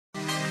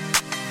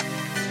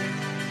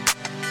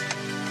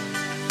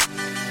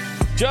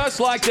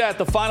Just like that,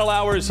 the final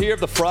hour is here of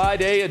the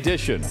Friday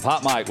edition of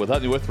Hot Mic with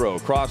Hutton Withrow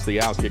across the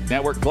Outkick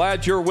Network.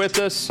 Glad you're with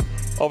us.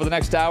 Over the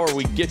next hour,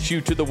 we get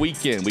you to the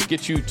weekend. We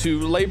get you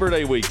to Labor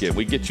Day weekend.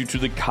 We get you to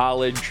the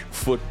college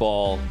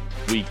football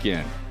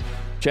weekend.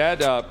 Chad,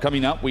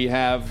 coming up, we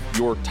have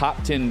your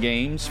top 10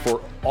 games for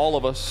all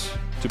of us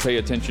to pay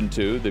attention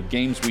to, the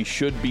games we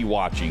should be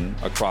watching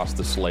across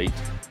the slate.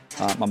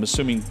 I'm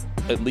assuming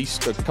at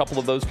least a couple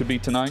of those could be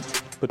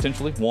tonight,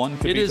 potentially. One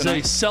could be tonight. It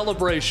is a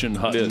celebration,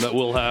 Hutton, that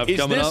we'll have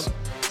coming up.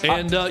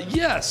 And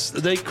yes,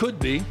 they could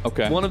be.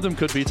 Okay. One of them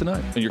could be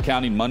tonight. And you're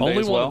counting Monday Only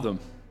as well? one of them.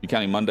 You're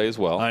counting Monday as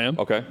well? I am.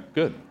 Okay,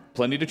 good.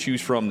 Plenty to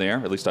choose from there.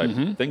 At least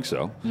I think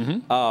so.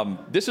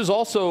 This is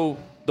also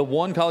the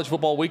one college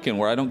football weekend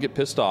where I don't get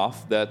pissed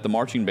off that the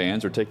marching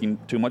bands are taking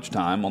too much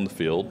time on the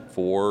field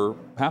for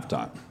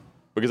halftime.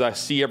 Because I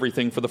see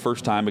everything for the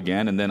first time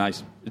again, and then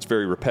it's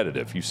very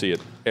repetitive. You see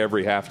it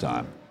every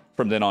halftime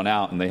from then on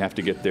out, and they have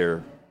to get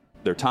their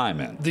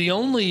time in. The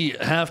only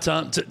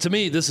halftime, to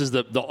me, this is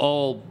the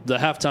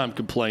halftime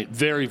complaint,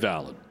 very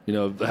valid. You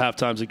know, the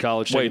halftimes in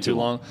college taking too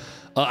long.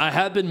 I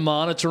have been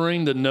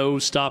monitoring the no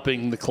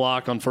stopping the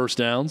clock on first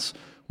downs,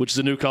 which is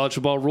a new college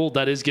football rule.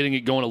 That is getting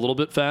it going a little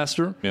bit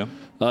faster. Yeah.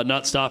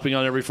 Not stopping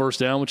on every first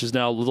down, which is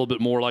now a little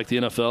bit more like the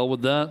NFL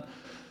with that.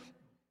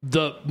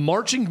 The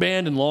marching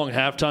band and long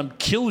halftime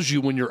kills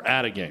you when you're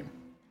at a game.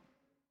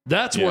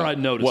 That's where I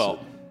notice it.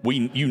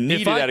 You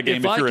need it at a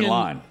game if you're in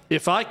line.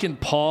 If I can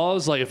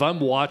pause, like if I'm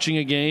watching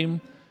a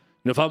game,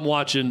 if I'm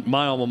watching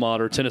my alma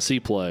mater, Tennessee,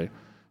 play,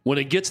 when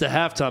it gets to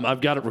halftime,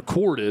 I've got it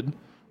recorded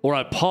or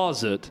I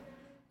pause it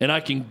and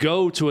I can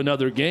go to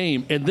another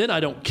game and then I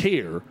don't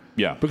care.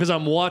 Yeah. Because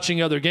I'm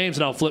watching other games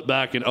and I'll flip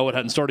back and, it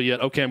hadn't started yet.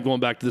 Okay, I'm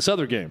going back to this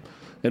other game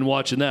and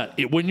watching that.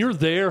 When you're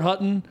there,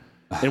 Hutton,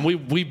 and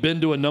we've been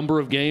to a number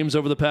of games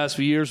over the past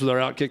few years with our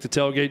Outkick the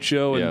Tailgate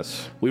show. And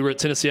we were at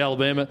Tennessee,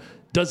 Alabama.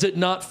 Does it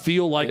not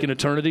feel like an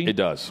eternity? It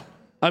does.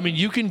 I mean,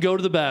 you can go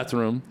to the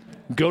bathroom,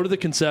 go to the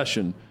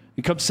concession,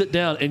 and come sit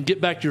down and get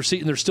back to your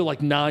seat, and there's still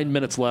like 9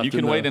 minutes left. You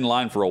can wait in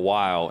line for a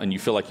while, and you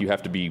feel like you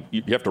have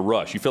to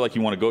rush. You feel like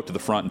you want to go up to the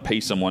front and pay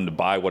someone to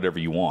buy whatever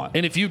you want.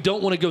 And if you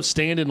don't want to go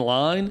stand in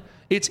line,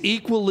 it's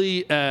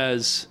equally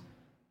as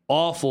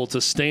awful to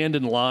stand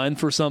in line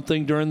for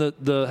something during the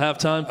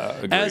halftime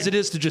as it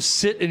is to just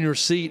sit in your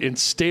seat and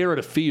stare at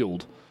a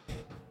field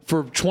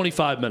for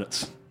 25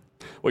 minutes.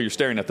 Well, you're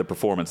staring at the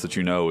performance that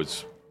you know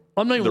is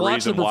I'm not even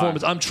watching the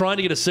performance. Why. I'm trying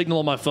to get a signal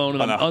on my phone,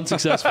 and I'm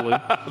unsuccessfully.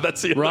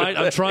 That's it. Right?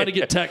 I'm trying to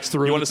get text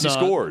through. You want to see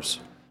scores.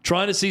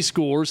 Trying to see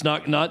scores,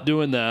 not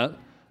doing that.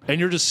 And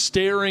you're just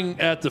staring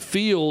at the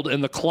field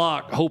and the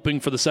clock, hoping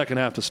for the second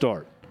half to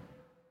start.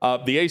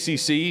 The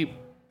ACC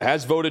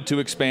has voted to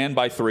expand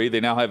by 3. They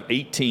now have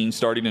 18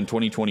 starting in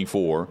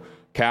 2024.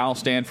 Cal,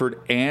 Stanford,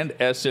 and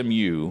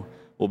SMU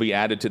will be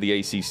added to the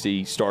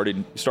ACC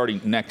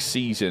starting next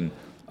season.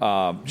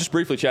 Just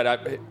briefly,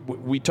 Chad,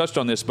 we touched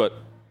on this, but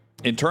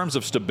in terms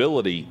of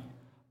stability,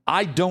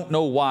 I don't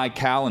know why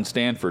Cal and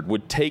Stanford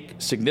would take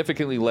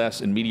significantly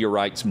less in media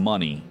rights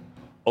money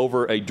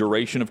over a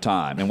duration of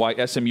time, and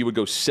why SMU would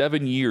go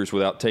 7 years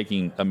without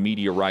taking a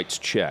media rights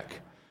check.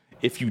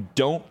 If you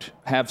don't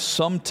have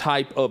some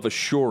type of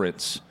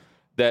assurance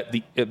that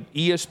the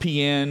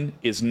ESPN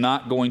is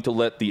not going to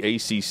let the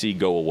ACC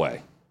go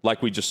away,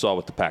 like we just saw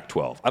with the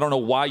Pac-12. I don't know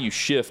why you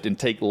shift and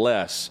take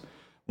less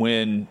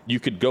when you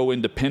could go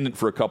independent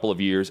for a couple of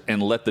years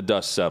and let the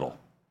dust settle.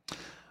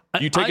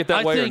 Do you take it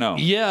that way or no?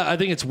 Yeah, I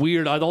think it's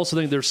weird. I also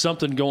think there's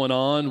something going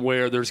on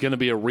where there's going to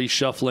be a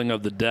reshuffling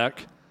of the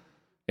deck,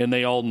 and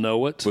they all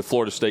know it. With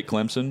Florida State,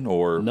 Clemson,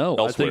 or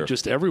elsewhere? I think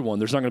just everyone.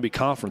 There's not going to be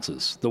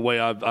conferences the way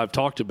I've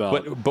talked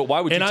about. But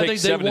why would you take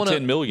 $7 to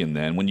 $10 million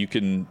then when you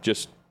can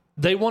just?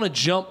 They want to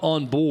jump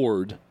on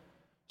board,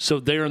 so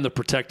they're in the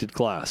protected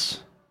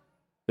class.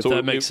 If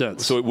that makes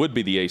sense. So it would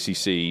be the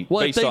ACC.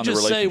 Well, based if they on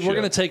just the say we're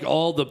going to take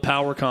all the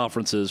power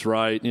conferences,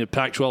 right?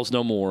 Pac-12's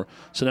no more,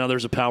 so now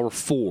there's a Power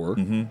 4.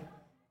 Mm-hmm.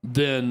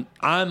 Then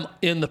I'm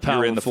in the Power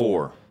 4. You're in the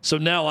 4. So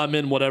now I'm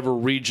in whatever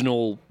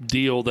regional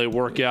deal they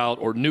work out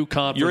or new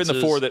conferences. You're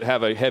in the 4 that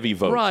have a heavy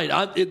vote.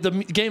 Right. The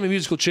game of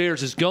musical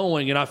chairs is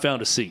going, and I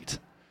found a seat.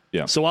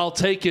 Yeah. So I'll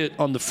take it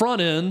on the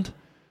front end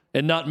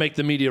and not make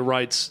the media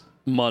rights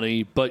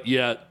money, but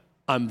yet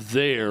I'm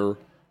there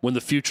when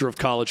the future of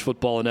college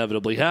football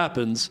inevitably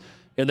happens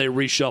and they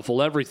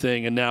reshuffle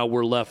everything, and now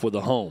we're left with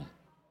a home.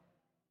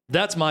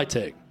 That's my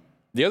take.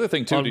 The other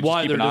thing, too, to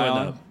just keep an eye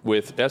on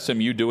with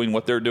SMU doing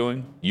what they're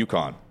doing,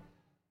 UConn.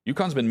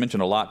 UConn's been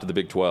mentioned a lot to the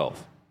Big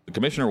 12. The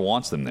commissioner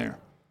wants them there.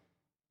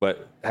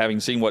 But having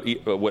seen what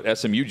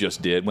SMU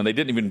just did, when they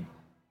weren't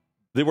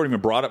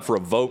even brought up for a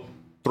vote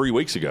 3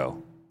 weeks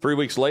ago. 3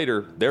 weeks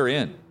later, they're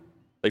in.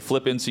 They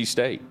flip NC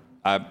State.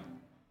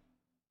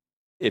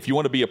 If you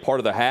want to be a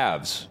part of the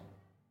haves,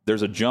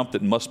 there's a jump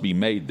that must be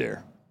made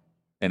there.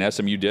 And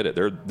SMU did it.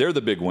 They're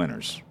the big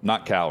winners,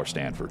 not Cal or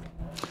Stanford.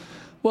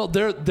 Well,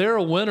 they're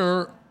a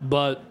winner,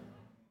 but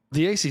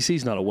the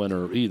ACC's not a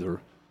winner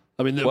either.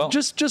 I mean,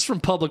 just from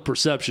public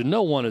perception,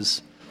 no one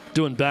is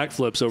doing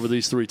backflips over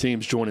these 3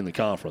 teams joining the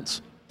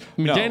conference.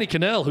 I mean, Danny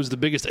Cannell, who's the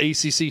biggest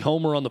ACC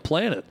homer on the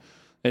planet,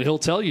 and he'll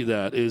tell you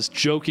that, is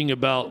joking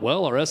about,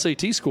 well, our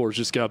SAT scores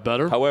just got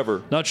better.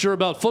 However, not sure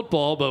about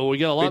football, but we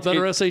got a lot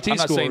better SAT scores. I'm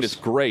not saying it's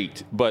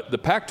great, but the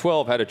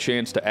Pac-12 had a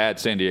chance to add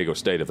San Diego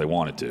State if they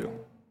wanted to,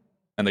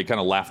 and they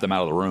kind of laughed them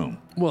out of the room.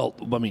 Well,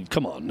 I mean,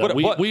 come on. No,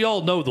 we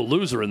all know the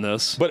loser in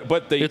this.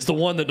 But it's the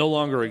one that no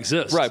longer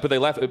exists. Right, but they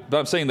laughed. But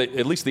I'm saying that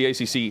at least the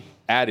ACC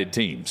added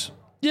teams.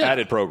 Yeah.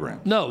 Added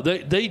program. No,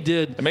 they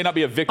did. It may not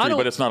be a victory,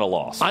 but it's not a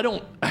loss. I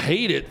don't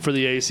hate it for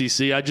the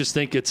ACC. I just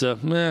think it's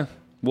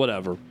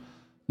whatever.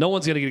 No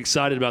one's going to get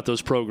excited about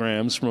those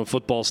programs from a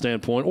football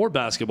standpoint or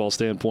basketball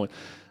standpoint.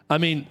 I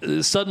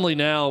mean, suddenly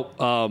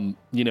now,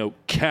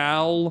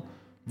 Cal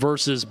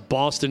versus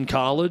Boston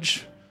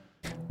College.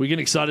 We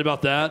getting excited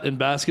about that in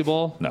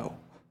basketball? No.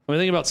 I mean,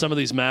 think about some of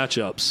these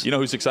matchups. You know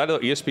who's excited?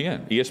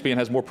 ESPN. ESPN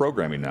has more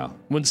programming now.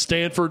 When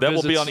Stanford that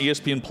will be on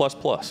ESPN Plus.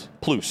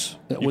 Plus.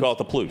 You call it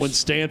the Plus. When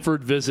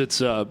Stanford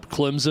visits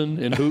Clemson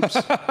in hoops,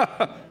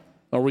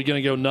 are we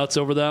going to go nuts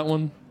over that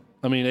one?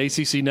 I mean,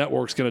 ACC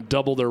Network's going to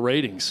double their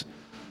ratings.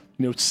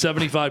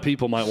 75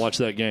 people might watch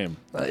that game.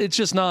 It's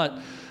just not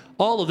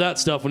all of that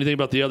stuff. When you think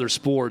about the other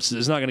sports,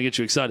 is not going to get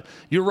you excited.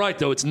 You're right,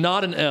 though. It's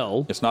not an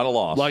L. It's not a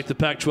loss like the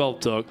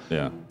Pac-12 took.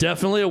 Yeah,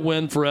 definitely a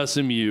win for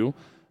SMU.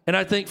 And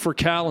I think for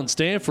Cal and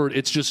Stanford,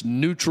 it's just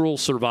neutral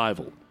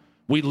survival.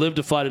 We live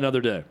to fight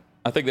another day.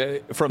 I think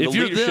that from if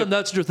you're them,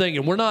 that's your thing.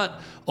 And we're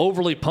not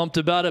overly pumped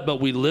about it,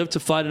 but we live to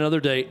fight another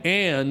day.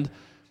 And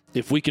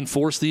if we can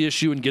force the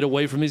issue and get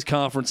away from these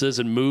conferences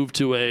and move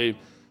to a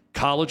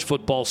college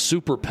football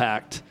super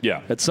packed,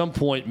 at some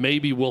point,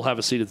 maybe we'll have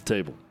a seat at the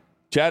table.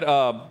 Chad,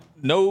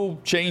 no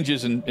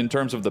changes in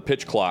terms of the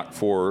pitch clock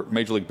for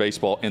Major League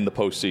Baseball in the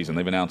postseason.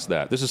 They've announced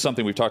that. This is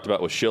something we've talked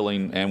about with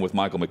Schilling and with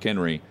Michael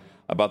McHenry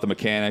about the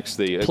mechanics.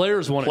 The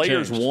players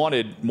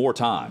wanted more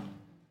time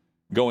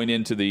going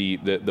into the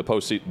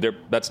postseason.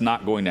 That's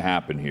not going to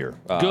happen here.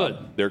 Good.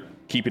 They're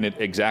keeping it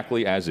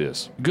exactly as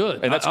is.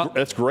 Good. And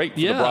that's great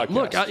for the broadcast.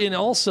 Look, and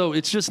also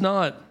it's just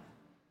not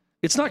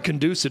 – it's not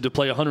conducive to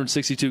play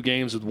 162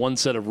 games with one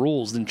set of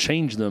rules, then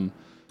change them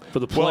for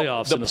the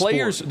playoffs.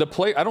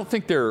 I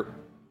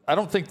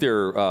don't think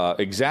they're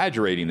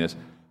exaggerating this.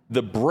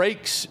 The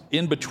breaks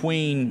in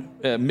between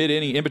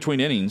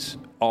innings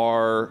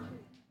are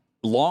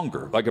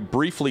longer,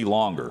 briefly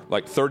longer,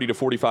 like 30 to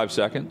 45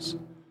 seconds,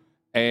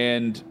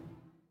 and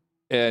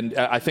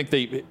I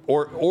think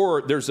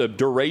or there's a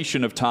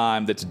duration of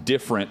time that's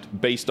different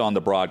based on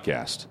the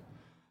broadcast.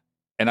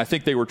 And I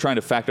think they were trying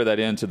to factor that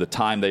into the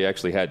time they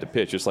actually had to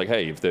pitch. It's like,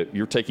 hey, if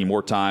you're taking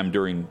more time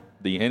during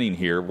the inning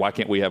here, why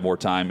can't we have more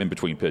time in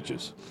between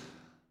pitches?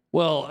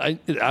 Well,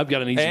 I've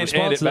got an easy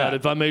response to that.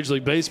 If I'm Major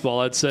League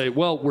Baseball, I'd say,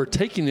 well, we're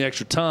taking the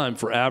extra time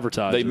for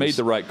advertisers. They made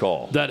the right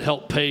call. That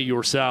help pay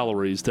your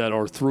salaries that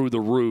are through the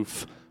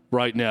roof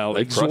right now,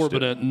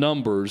 exorbitant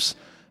numbers.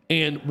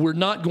 And we're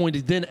not going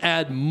to then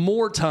add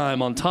more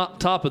time on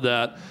top of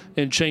that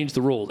and change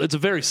the rules. It's a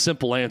very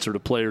simple answer to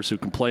players who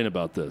complain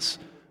about this.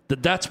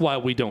 That's why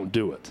we don't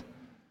do it.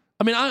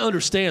 I mean, I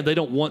understand they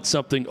don't want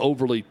something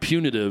overly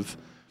punitive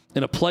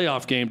in a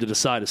playoff game to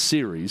decide a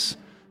series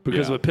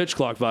because of a pitch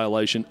clock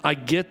violation. I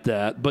get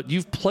that, but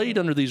you've played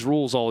under these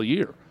rules all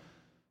year.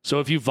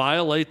 So if you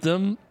violate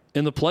them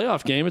in the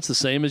playoff game, it's the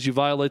same as you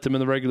violate them in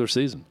the regular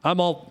season. I'm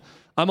all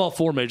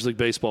for Major League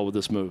Baseball with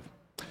this move.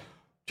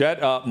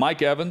 Chad,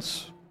 Mike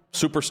Evans,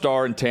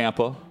 superstar in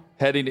Tampa,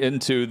 heading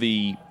into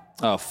the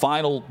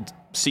final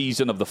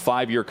season of the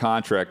 5-year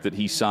contract that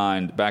he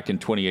signed back in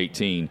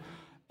 2018.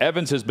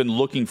 Evans has been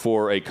looking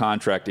for a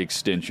contract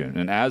extension.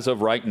 And as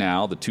of right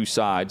now, the two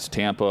sides,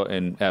 Tampa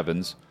and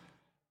Evans,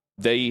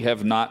 they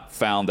have not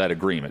found that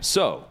agreement.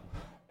 So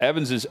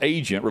Evans'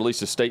 agent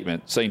released a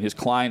statement saying his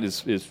client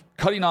is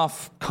cutting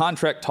off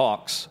contract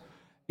talks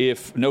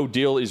if no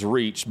deal is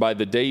reached by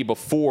the day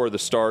before the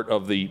start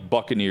of the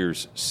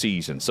Buccaneers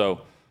season.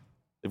 So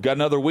they've got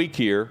another week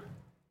here,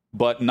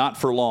 but not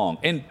for long.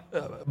 And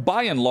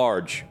by and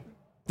large,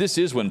 this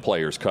is when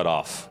players cut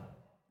off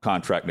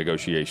contract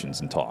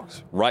negotiations and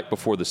talks, right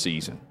before the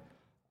season.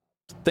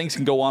 Things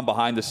can go on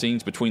behind the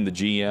scenes between the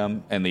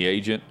GM and the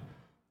agent,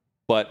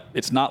 but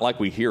it's not like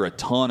we hear a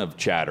ton of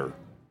chatter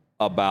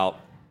about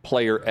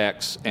player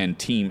X and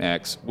team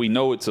X. We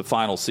know it's a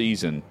final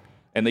season,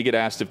 and they get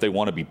asked if they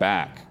want to be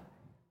back,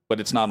 but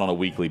it's not on a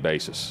weekly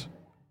basis.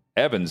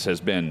 Evans has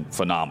been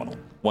phenomenal.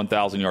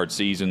 1,000-yard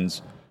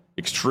seasons,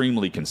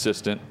 extremely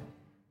consistent.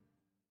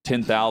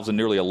 10,000,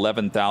 nearly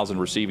 11,000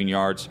 receiving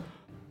yards,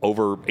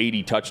 over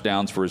 80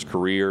 touchdowns for his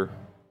career.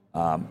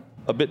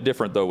 A bit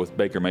different, though, with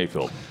Baker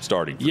Mayfield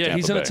starting for Tampa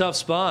he's in Bay. A tough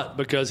spot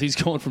because he's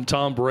going from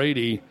Tom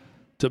Brady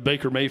to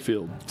Baker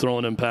Mayfield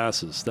throwing him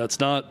passes. That's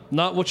not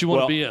what you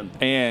want to be in.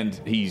 And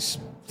he's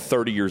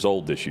 30 years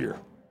old this year.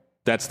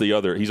 That's the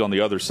other. He's on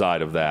the other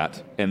side of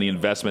that and the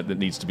investment that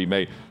needs to be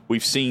made.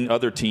 We've seen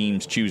other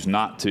teams choose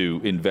not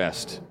to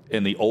invest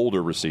in the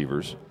older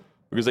receivers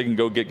because they can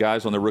go get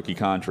guys on their rookie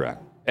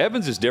contract.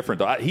 Evans is different,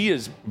 though. He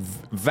is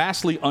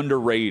vastly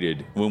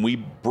underrated when we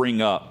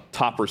bring up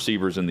top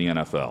receivers in the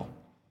NFL.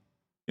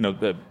 You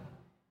know,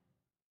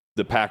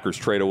 the Packers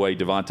trade away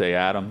Devontae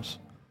Adams.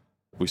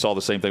 We saw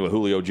the same thing with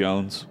Julio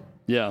Jones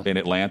in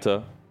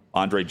Atlanta.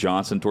 Andre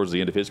Johnson towards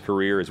the end of his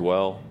career as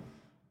well.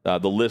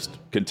 The list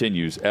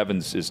continues.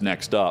 Evans is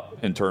next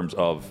up in terms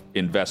of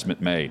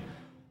investment made.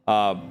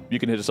 You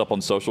can hit us up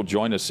on social.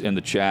 Join us in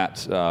the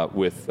chat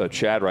with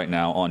Chad right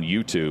now on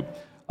YouTube.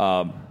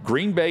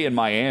 Green Bay and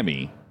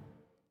Miami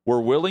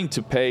were willing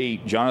to pay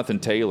Jonathan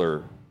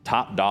Taylor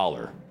top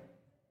dollar.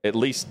 At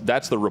least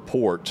that's the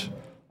report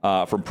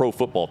from Pro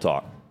Football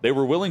Talk. They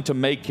were willing to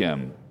make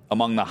him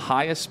among the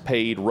highest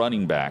paid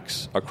running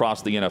backs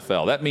across the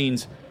NFL. That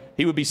means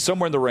he would be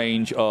somewhere in the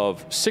range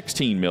of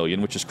 $16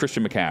 million, which is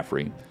Christian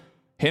McCaffrey.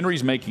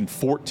 Henry's making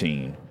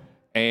 $14.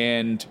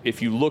 And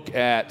if you look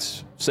at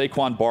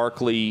Saquon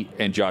Barkley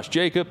and Josh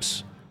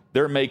Jacobs,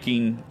 they're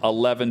making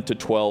 $11 to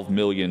 $12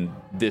 million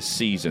this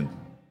season.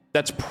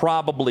 That's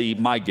probably,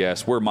 my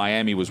guess, where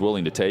Miami was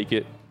willing to take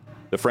it.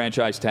 The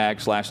franchise tag /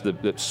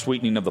 the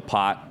sweetening of the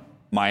pot,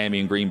 Miami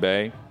and Green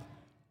Bay.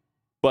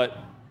 But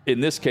in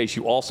this case,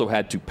 you also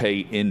had to pay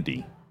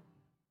Indy,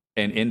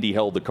 and Indy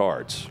held the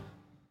cards.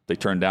 They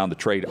turned down the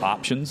trade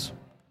options,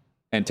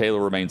 and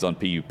Taylor remains on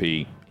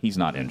PUP. He's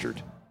not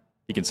injured.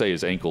 He can say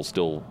his ankle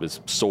still is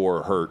sore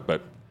or hurt,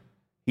 but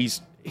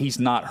he's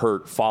not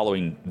hurt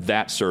following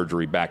that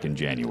surgery back in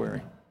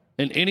January.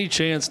 And any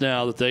chance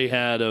now that they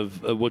had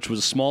of which was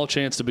a small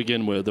chance to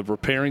begin with, of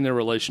repairing their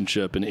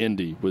relationship in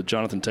Indy with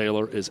Jonathan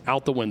Taylor is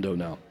out the window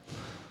now.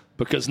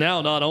 Because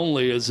now not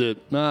only is it,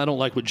 I don't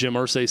like what Jim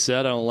Irsay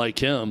said, I don't like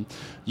him,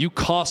 you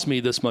cost me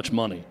this much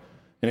money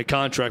in a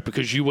contract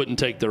because you wouldn't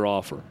take their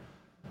offer.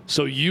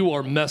 So you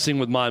are messing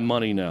with my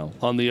money now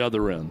on the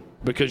other end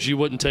because you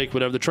wouldn't take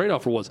whatever the trade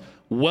offer was.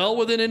 Well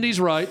within Indy's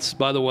rights,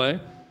 by the way.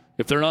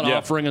 If they're not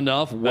offering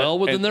enough,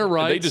 within their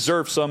rights. They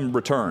deserve some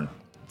return.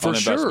 For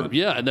sure,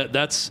 yeah.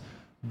 And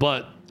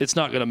but it's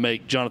not going to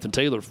make Jonathan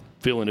Taylor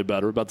feel any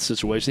better about the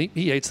situation.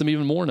 He hates them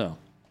even more now.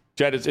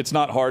 Chad, it's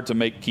not hard to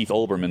make Keith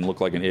Olbermann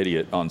look like an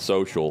idiot on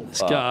social.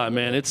 This guy,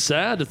 man, it's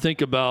sad to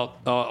think about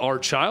our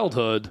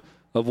childhood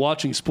of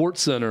watching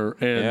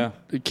SportsCenter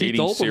and Keith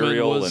Eating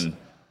cereal was.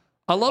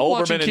 I love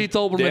watching Keith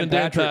Olbermann and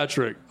Dan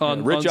Patrick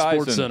on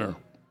SportsCenter.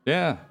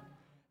 Yeah.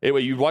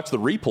 Anyway, you watch the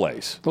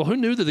replays. Well, who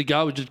knew that the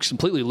guy would just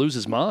completely lose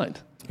his mind?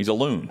 He's a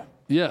loon.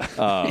 Yeah,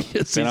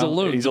 he's a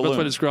loon. He's a loon. That's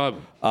what I describe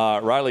him.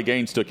 Riley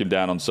Gaines took him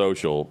down on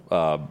social,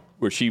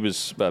 where she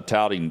was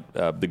touting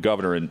the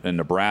governor in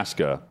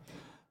Nebraska,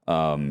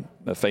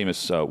 a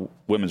famous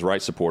women's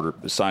rights supporter,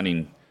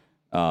 signing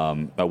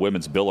a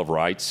women's Bill of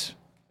Rights,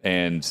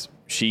 and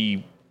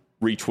she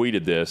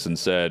retweeted this and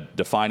said,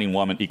 "Defining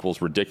woman equals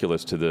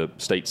ridiculous to the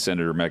state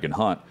senator Megan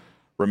Hunt.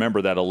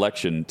 Remember that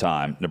election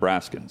time,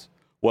 Nebraskans."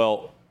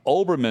 Well,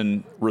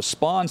 Olbermann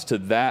responds to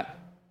that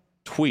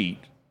tweet,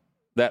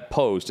 that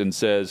post, and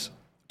says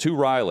to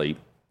Riley,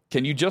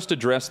 "Can you just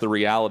address the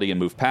reality and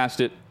move past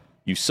it?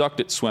 You sucked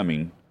at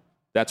swimming.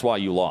 That's why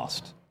you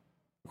lost."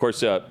 Of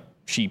course,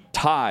 she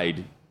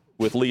tied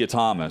with Leah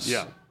Thomas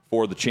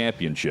for the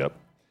championship,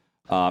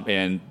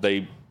 and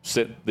they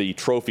sent the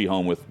trophy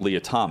home with Leah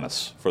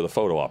Thomas for the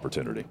photo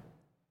opportunity.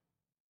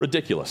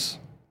 Ridiculous.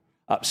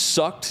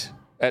 Sucked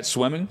at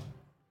swimming,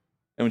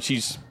 and when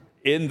she's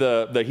in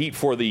the heat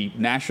for the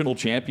national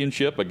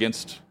championship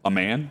against a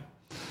man.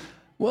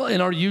 Well,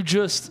 and are you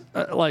just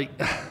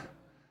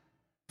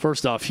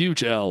first off,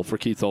 huge L for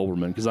Keith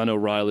Olbermann, because I know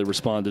Riley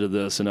responded to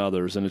this and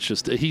others, and it's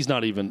just he's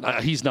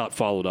not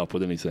followed up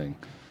with anything.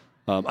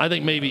 I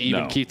think maybe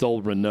even Keith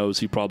Olbermann knows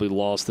he probably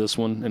lost this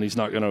one, and he's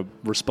not going to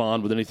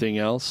respond with anything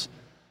else.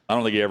 I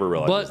don't think he ever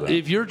realizes that. But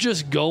if you're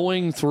just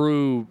going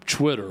through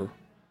Twitter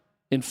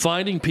and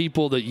finding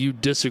people that you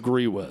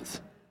disagree with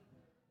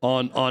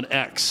on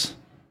X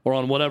or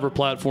on whatever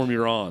platform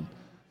you're on,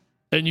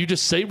 and you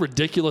just say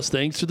ridiculous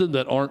things to them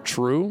that aren't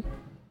true,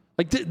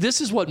 like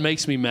this is what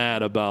makes me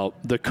mad about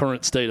the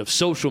current state of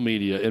social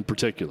media in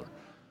particular,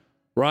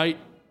 right?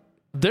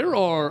 There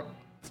are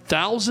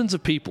thousands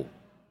of people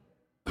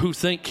who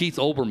think Keith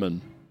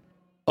Olbermann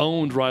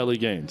owned Riley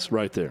Gaines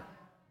right there.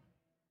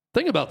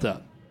 Think about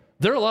that.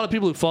 There are a lot of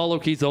people who follow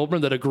Keith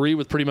Olbermann that agree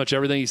with pretty much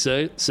everything he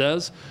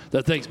says,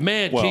 that thinks,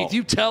 man, Keith,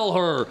 you tell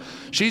her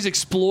she's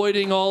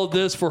exploiting all of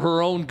this for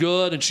her own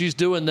good and she's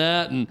doing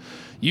that and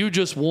you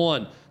just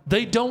won.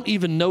 They don't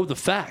even know the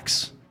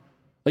facts.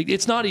 Like,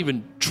 it's not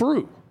even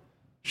true.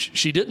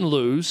 She didn't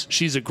lose.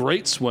 She's a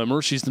great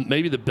swimmer. She's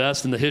maybe the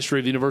best in the history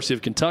of the University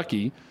of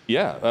Kentucky.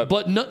 Yeah,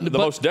 but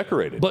most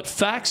decorated. But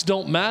facts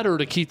don't matter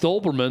to Keith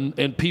Olbermann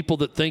and people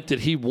that think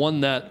that he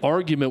won that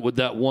argument with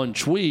that one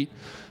tweet.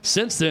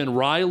 Since then,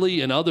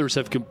 Riley and others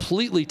have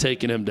completely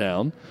taken him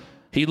down.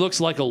 He looks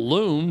like a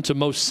loon to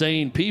most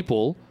sane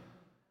people.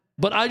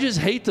 But I just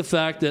hate the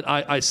fact that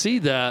I see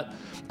that.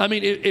 I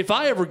mean, if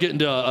I ever get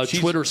into a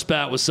Twitter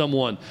spat with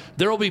someone,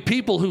 there will be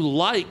people who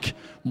like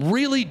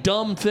really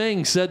dumb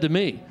things said to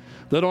me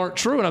that aren't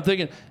true. And I'm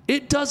thinking,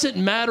 it doesn't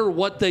matter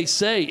what they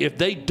say. If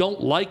they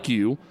don't like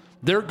you,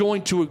 they're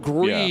going to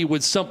agree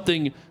with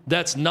something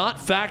that's not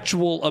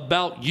factual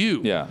about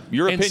you. Yeah,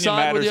 your opinion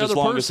matters as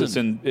long as it's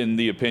in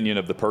the opinion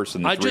of the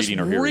person that's reading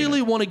or hearing. I just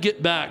really want to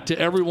get back to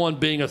everyone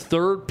being a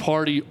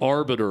third-party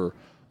arbiter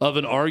of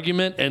an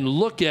argument and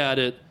look at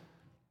it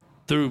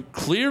through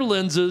clear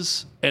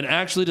lenses and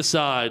actually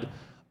decide,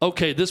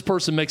 okay, this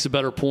person makes a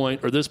better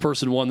point or this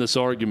person won this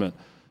argument.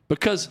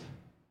 Because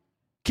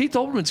Keith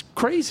Olbermann's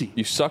crazy.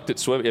 You sucked at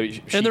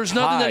swimming. And there's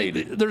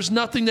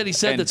nothing that he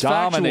said that's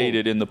factual. And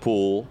dominated in the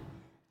pool.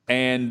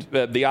 And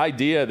the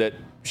idea that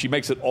she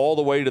makes it all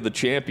the way to the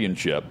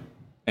championship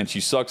and she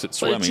sucks at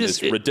swimming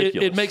is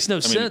ridiculous. It makes no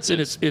sense,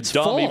 and it's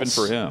dumb false. Even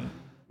for him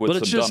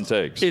with some dumb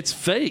takes. It's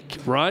fake,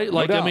 right?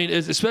 Like, I mean,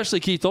 especially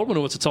Keith Olbermann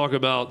wants to talk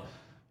about,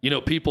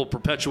 people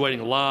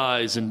perpetuating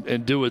lies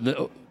and doing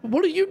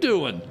what are you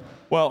doing?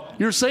 Well,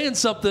 you're saying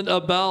something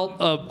about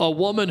a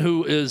woman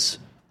who is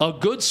a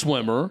good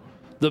swimmer,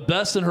 the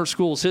best in her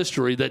school's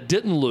history, that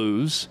didn't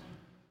lose.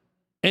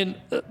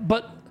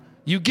 But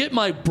you get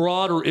my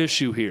broader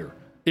issue here,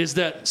 is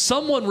that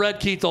someone read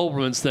Keith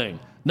Olbermann's thing.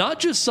 Not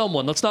just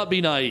someone. Let's not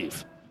be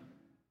naive.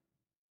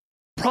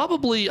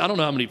 Probably, I don't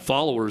know how many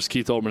followers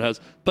Keith Olbermann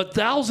has, but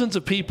thousands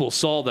of people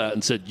saw that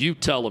and said, you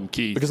tell him,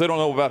 Keith. Because they don't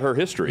know about her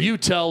history. You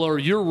tell her,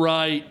 you're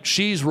right,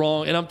 she's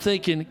wrong. And I'm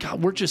thinking,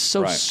 God, we're just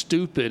so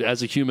stupid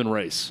as a human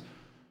race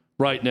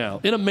right now.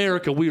 In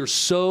America, we are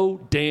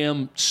so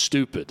damn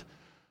stupid.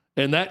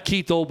 And that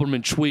Keith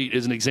Olbermann tweet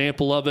is an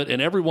example of it.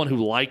 And everyone who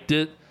liked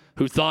it,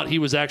 who thought he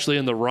was actually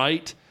in the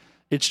right,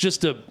 it's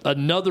just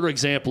another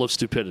example of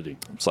stupidity.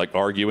 It's like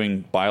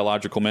arguing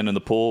biological men in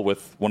the pool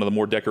with one of the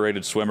more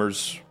decorated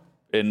swimmers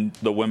in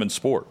the women's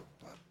sport.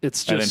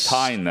 It's just and then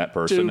tying that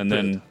person, stupid. And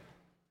then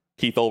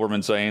Keith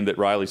Olbermann saying that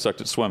Riley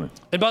sucked at swimming.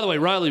 And by the way,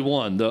 Riley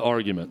won the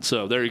argument,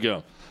 so there you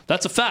go.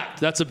 That's a fact.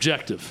 That's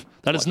objective.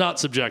 That is not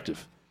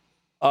subjective.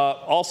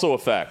 Also a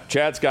fact.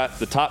 Chad's got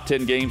the top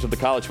 10 games of the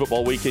college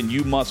football weekend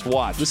you must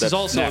watch. This is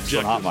also next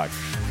objective. On Hot Mic.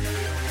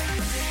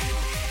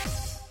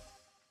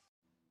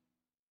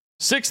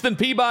 6th and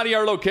Peabody,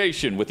 our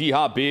location, with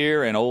Yeehaw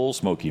Beer and Old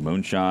Smoky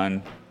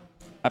Moonshine.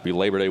 Happy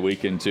Labor Day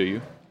weekend to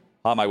you.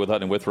 Hot Mic with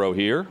Hutton and Withrow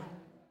here.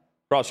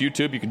 Across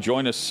YouTube, you can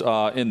join us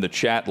in the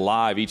chat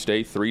live each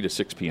day, 3 to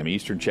 6 p.m.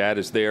 Eastern. Chad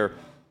is there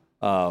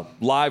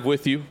live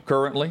with you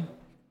currently,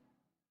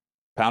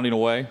 pounding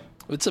away.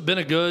 It's been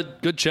a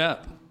good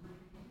chat.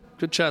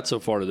 Good chat so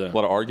far today. A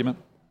lot of argument?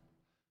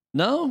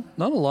 No,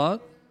 not a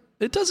lot.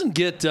 It doesn't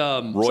get...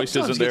 Royce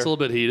isn't there? Gets a little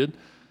bit heated.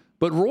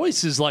 But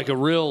Royce is like a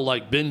real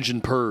binge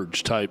and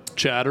purge type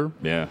chatter.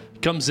 Yeah.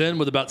 Comes in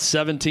with about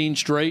 17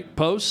 straight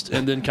posts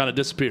and then kind of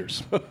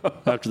disappears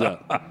after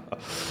that.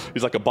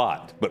 He's like a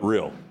bot, but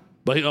real.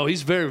 But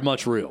he's very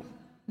much real.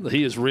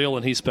 He is real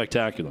and he's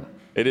spectacular.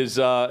 It is.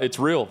 It's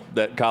real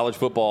that college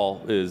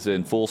football is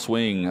in full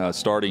swing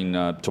starting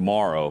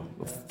tomorrow.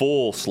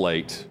 Full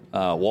slate,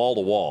 wall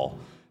to wall.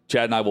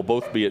 Chad and I will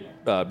both be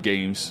at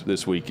games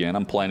this weekend.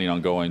 I'm planning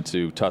on going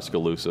to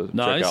Tuscaloosa.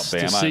 Nice,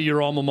 check out Bama. To see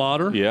your alma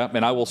mater. Yeah,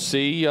 and I will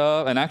see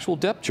an actual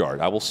depth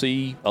chart. I will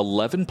see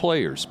 11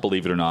 players,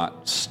 believe it or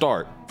not,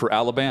 start for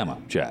Alabama,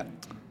 Chad.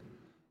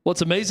 Well,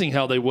 it's amazing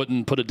how they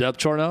wouldn't put a depth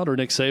chart out, or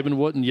Nick Saban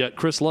wouldn't, yet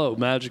Chris Lowe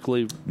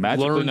magically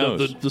learned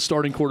knows. the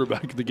starting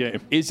quarterback of the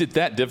game. Is it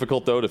that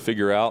difficult, though, to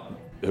figure out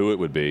who it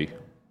would be?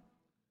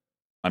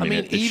 I mean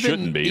it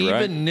shouldn't be,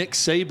 right? Even Nick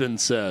Saban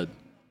said,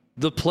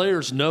 the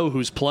players know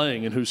who's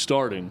playing and who's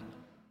starting,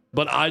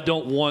 but I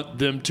don't want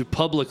them to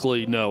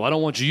publicly know. I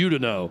don't want you to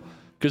know,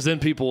 because then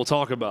people will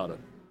talk about it.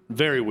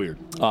 Very weird.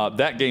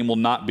 That game will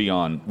not be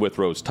on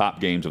Withrow's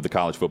top games of the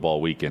college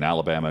football weekend,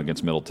 Alabama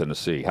against Middle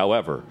Tennessee.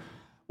 However,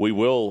 we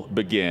will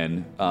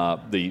begin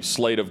the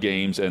slate of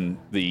games and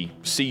the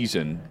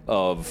season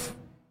of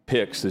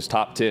picks, his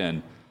top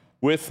 10,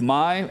 with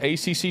my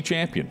ACC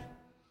champion.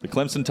 The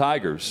Clemson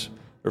Tigers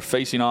are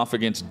facing off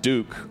against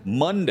Duke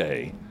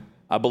Monday.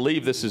 I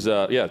believe this is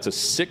it's a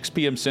 6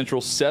 p.m.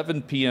 Central,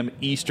 7 p.m.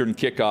 Eastern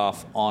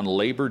kickoff on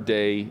Labor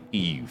Day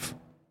Eve.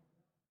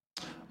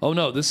 Oh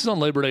no, this is on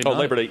Labor Day night. Oh,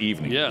 Labor Day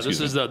evening. Yeah,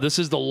 this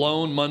is the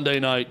lone Monday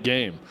night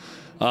game.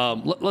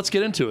 Let's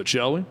get into it,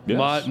 shall we?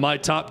 Yes. My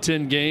top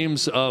 10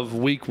 games of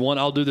week 1.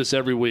 I'll do this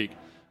every week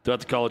throughout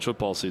the college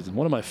football season.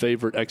 One of my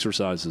favorite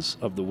exercises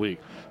of the week.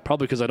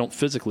 Probably because I don't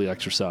physically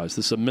exercise.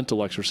 This is a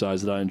mental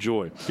exercise that I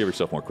enjoy. Give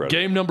yourself more credit.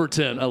 Game number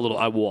 10.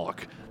 I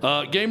walk.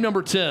 Game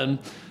number 10.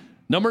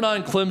 Number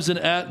 9,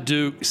 Clemson at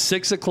Duke,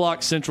 6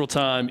 o'clock Central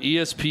Time,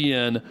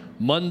 ESPN,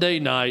 Monday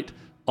night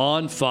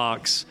on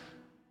Fox.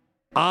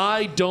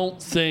 I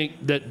don't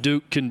think that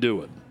Duke can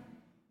do it.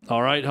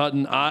 All right,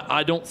 Hutton,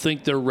 I don't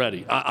think they're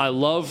ready. I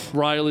love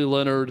Riley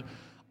Leonard.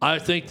 I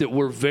think that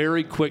we're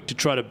very quick to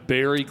try to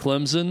bury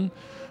Clemson.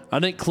 I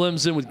think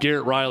Clemson with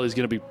Garrett Riley is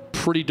going to be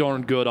pretty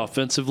darn good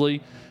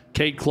offensively.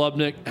 Cade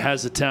Klubnik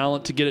has the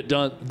talent to get it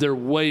done. They're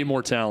way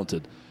more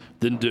talented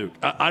than Duke.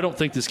 I don't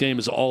think this game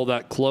is all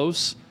that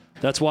close.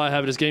 That's why I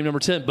have it as game number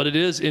 10. But it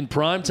is in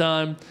prime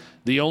time,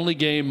 the only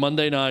game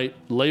Monday night,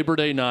 Labor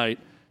Day night,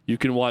 you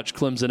can watch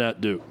Clemson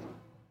at Duke.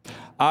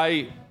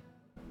 I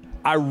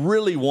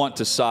really want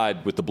to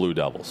side with the Blue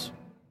Devils.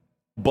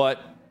 But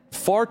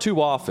far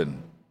too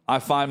often, I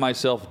find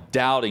myself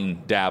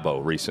doubting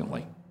Dabo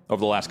recently over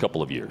the last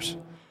couple of years.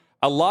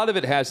 A lot of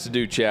it has to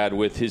do, Chad,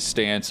 with his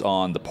stance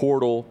on the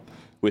portal,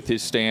 with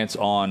his stance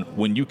on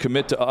when you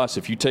commit to us,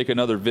 if you take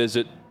another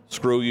visit,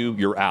 screw you,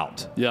 you're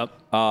out. Yep.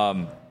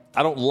 I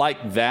don't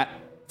like that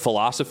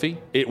philosophy.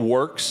 It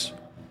works.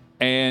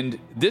 And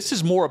this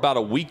is more about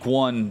a week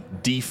one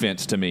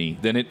defense to me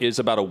than it is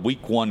about a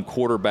week one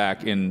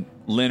quarterback in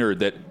Leonard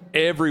that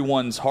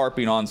everyone's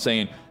harping on,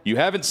 saying, you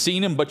haven't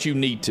seen him, but you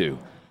need to.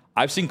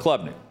 I've seen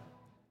Klubnik,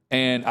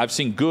 and I've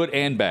seen good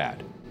and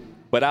bad.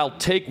 But I'll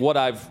take what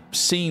I've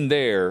seen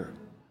there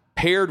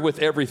paired with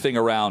everything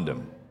around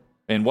him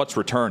and what's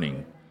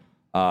returning.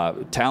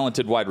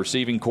 Talented wide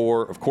receiving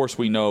core. Of course,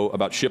 we know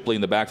about Shipley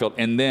in the backfield.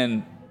 And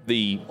then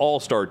the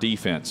all-star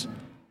defense.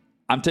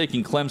 I'm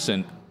taking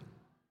Clemson.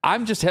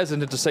 I'm just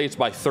hesitant to say it's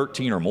by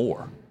 13 or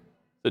more.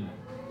 The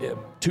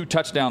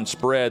 2-touchdown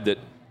spread that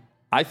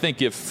I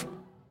think if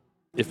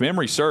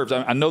memory serves,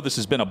 I know this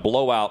has been a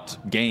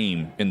blowout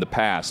game in the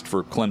past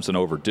for Clemson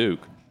over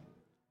Duke.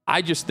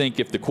 I just think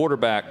if the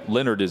quarterback,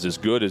 Leonard, is as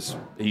good as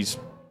he's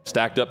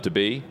stacked up to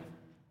be,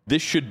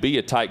 this should be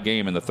a tight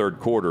game in the third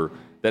quarter.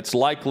 That's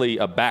likely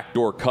a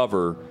backdoor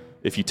cover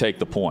if you take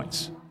the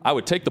points. I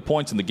would take the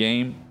points in the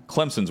game.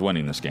 Clemson's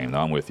winning this game, though.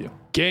 I'm with you.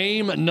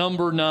 Game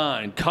number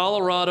 9,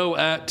 Colorado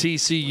at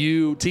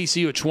TCU.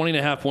 TCU a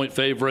 20.5-point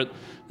favorite.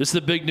 This is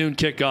the big noon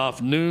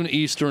kickoff, noon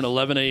Eastern,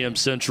 11 a.m.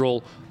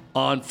 Central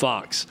on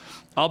Fox.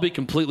 I'll be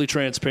completely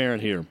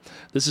transparent here.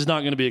 This is not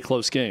going to be a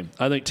close game.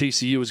 I think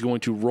TCU is going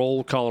to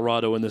roll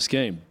Colorado in this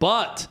game.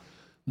 But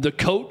the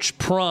Coach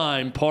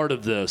Prime part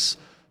of this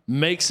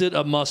makes it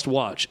a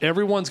must-watch.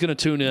 Everyone's going to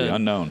tune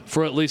in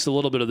for at least a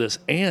little bit of this.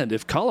 And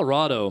if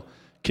Colorado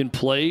can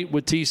play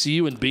with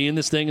TCU and be in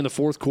this thing in the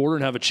fourth quarter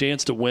and have a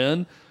chance to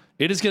win,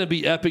 it is going to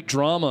be epic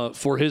drama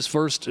for his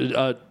first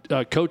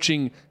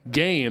coaching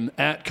game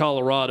at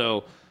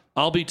Colorado.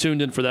 I'll be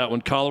tuned in for that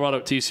one. Colorado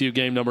at TCU,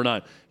 game number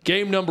 9.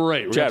 Game number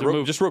 8. Chad,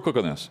 just real quick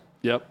on this.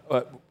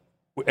 Yep.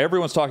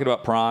 Everyone's talking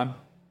about Prime,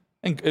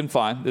 and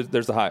fine,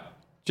 there's the hype.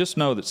 Just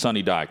know that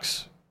Sonny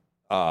Dykes,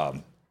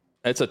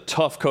 it's a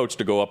tough coach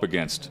to go up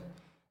against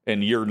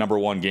in year number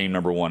 1, game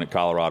number 1 at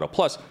Colorado.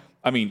 Plus,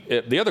 I mean,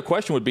 the other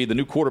question would be the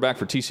new quarterback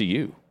for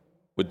TCU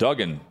with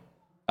Duggan.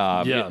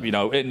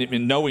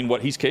 And knowing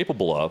what he's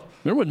capable of.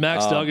 Remember when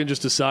Max Duggan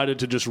just decided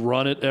to just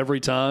run it every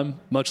time,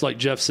 much like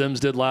Jeff Sims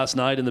did last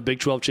night in the Big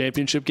 12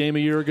 championship game a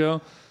year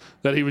ago?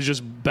 That he was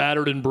just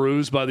battered and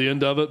bruised by the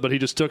end of it, but he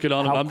just took it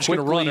on him. I'm just going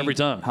to run every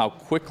time. How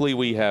quickly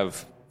we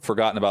have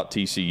forgotten about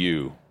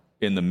TCU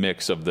in the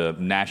mix of the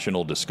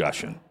national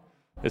discussion.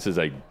 This is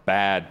a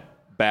bad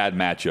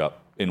matchup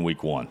in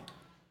week 1.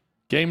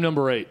 Game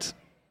number 8.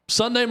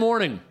 Sunday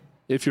morning,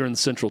 if you're in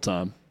Central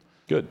Time.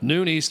 Good.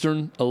 Noon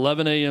Eastern,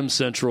 11 a.m.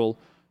 Central.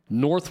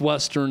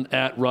 Northwestern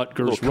at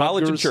Rutgers.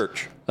 College and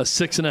church. A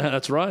 6.5.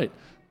 That's right.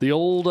 The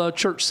old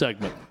church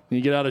segment. You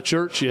get out of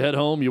church, you head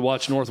home, you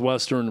watch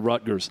Northwestern,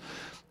 Rutgers.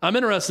 I'm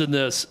interested in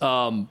this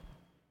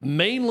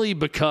mainly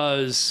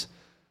because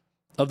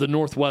of the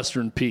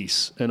Northwestern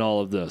piece in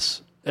all of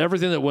this.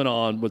 Everything that went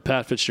on with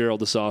Pat Fitzgerald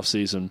this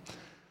offseason.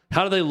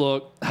 How do they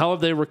look? How have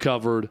they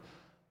recovered?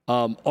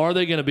 Are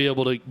they going to be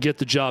able to get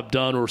the job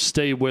done or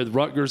stay with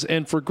Rutgers?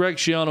 And for Greg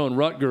Schiano and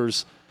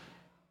Rutgers,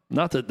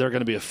 not that they're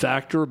going to be a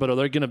factor, but are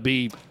they going to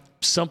be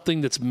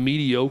something that's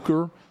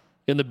mediocre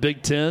in the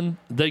Big Ten?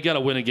 They got to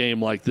win a game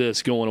like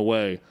this going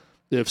away,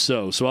 if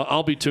so. So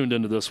I'll be tuned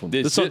into this one.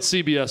 This is on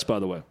CBS, by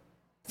the way.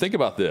 Think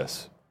about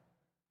this.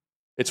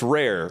 It's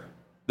rare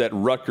that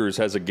Rutgers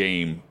has a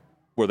game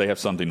where they have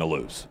something to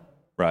lose,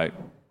 right?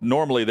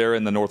 Normally they're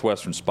in the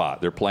Northwestern spot.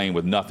 They're playing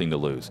with nothing to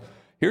lose.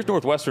 Here's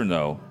Northwestern,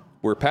 though,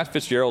 where Pat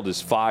Fitzgerald is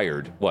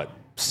fired,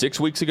 6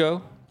 weeks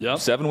ago? Yep.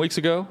 7 weeks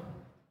ago?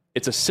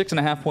 It's a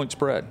 6.5-point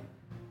spread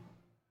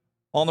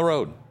on the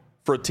road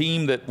for a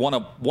team that won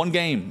one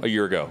game a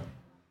year ago.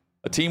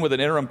 A team with an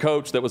interim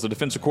coach that was a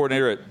defensive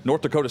coordinator at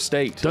North Dakota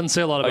State. Doesn't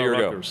say a lot about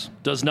Rutgers.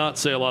 Does not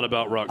say a lot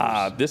about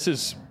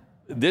Rutgers.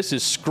 This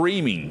is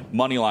screaming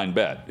moneyline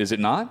bet, is it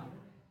not?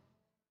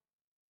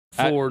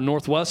 For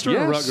Northwestern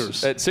or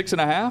Rutgers? At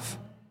 6.5?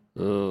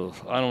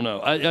 I don't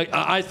know.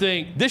 I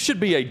think this should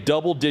be a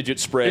double-digit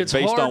spread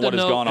based on what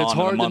has gone on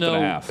in a month and a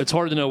half. It's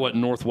hard to know what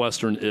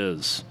Northwestern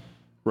is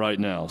right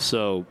now,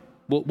 so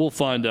we'll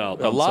find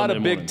out. A lot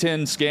of Big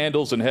Ten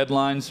scandals and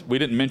headlines. We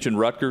didn't mention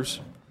Rutgers.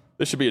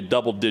 This should be a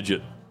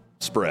double-digit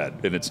spread,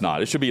 and it's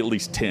not. It should be at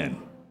least 10.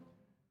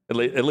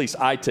 At least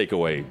I take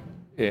away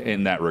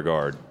in that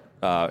regard,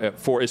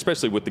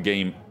 especially with the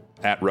game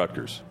at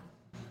Rutgers.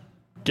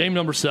 Game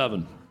number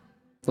 7.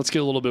 Let's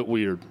get a little bit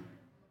weird.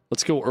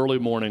 Let's go early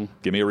morning.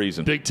 Give me a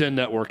reason. Big Ten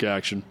Network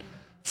action.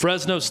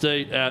 Fresno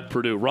State at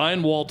Purdue.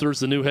 Ryan Walters,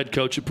 the new head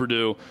coach at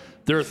Purdue.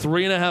 They're a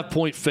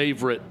 3.5-point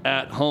favorite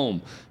at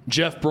home.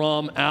 Jeff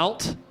Brom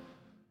out.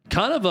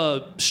 Kind of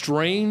a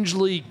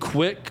strangely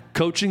quick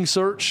coaching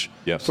search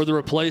for the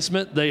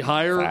replacement. They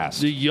hire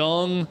the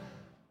young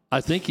I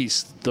think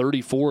he's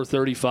 34,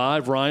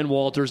 35. Ryan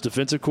Walters,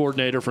 defensive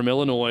coordinator from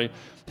Illinois.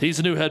 He's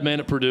the new head man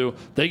at Purdue.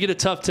 They get a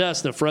tough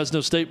test in the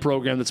Fresno State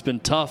program that's been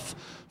tough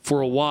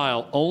for a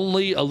while.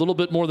 Only a little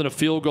bit more than a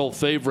field goal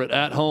favorite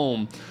at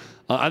home.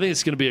 I think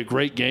it's going to be a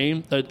great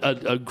game,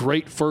 a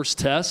great first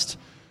test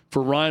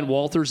for Ryan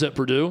Walters at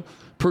Purdue.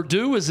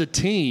 Purdue is a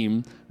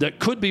team that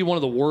could be one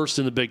of the worst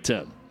in the Big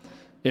Ten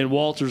in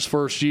Walters'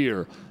 first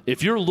year.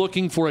 If you're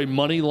looking for a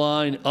money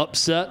line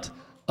upset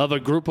of a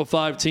Group of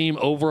 5 team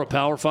over a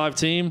Power 5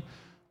 team,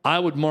 I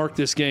would mark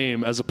this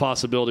game as a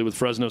possibility with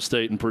Fresno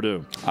State and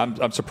Purdue.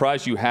 I'm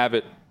surprised you have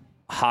it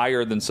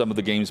higher than some of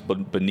the games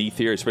beneath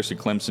here, especially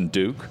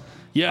Clemson-Duke.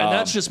 Yeah, and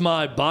that's just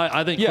my buy.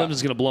 I think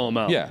Clemson's going to blow them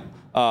out. Yeah.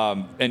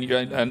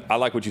 And I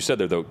like what you said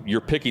there, though. You're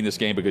picking this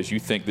game because you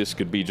think this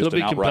could be just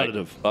an outright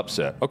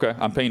upset. Okay,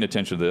 I'm paying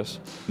attention to this.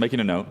 Making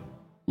a note.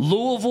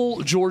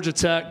 Louisville, Georgia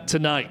Tech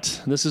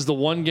tonight. This is the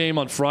one game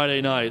on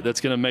Friday night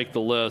that's going to make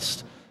the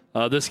list.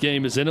 This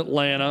game is in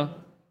Atlanta.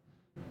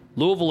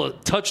 Louisville, a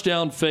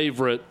touchdown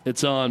favorite.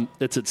 It's at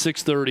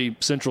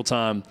 6:30 Central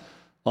Time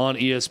on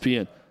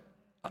ESPN.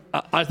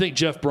 I think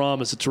Jeff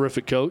Brom is a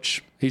terrific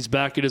coach. He's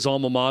back at his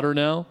alma mater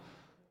now.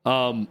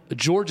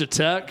 Georgia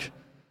Tech,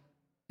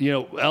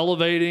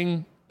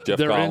 elevating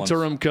their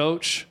interim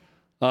coach.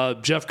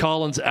 Jeff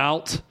Collins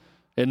out,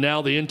 and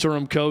now the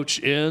interim coach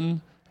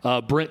in.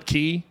 Brent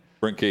Key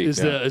is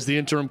the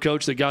interim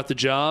coach that got the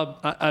job.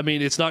 I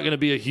mean, it's not going to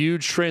be a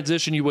huge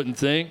transition, you wouldn't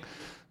think.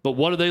 But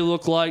what do they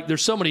look like?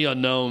 There's so many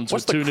unknowns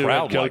with two new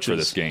head coaches. What's the crowd like for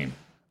this game?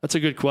 That's a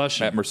good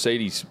question. At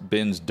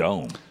Mercedes-Benz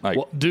Dome. I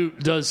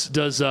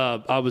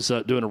was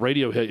doing a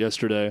radio hit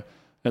yesterday,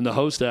 and the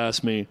host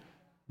asked me,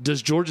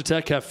 does Georgia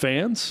Tech have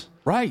fans?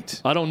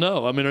 Right. I don't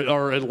know. I mean,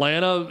 are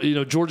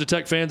Atlanta, Georgia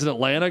Tech fans in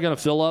Atlanta going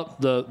to fill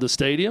up the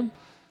stadium?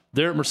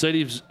 They're at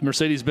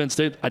Mercedes-Benz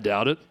Stadium. I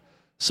doubt it.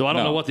 So I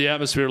don't know what the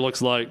atmosphere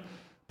looks like.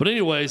 But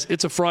anyways,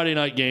 it's a Friday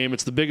night game.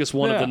 It's the biggest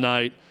one of the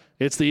night.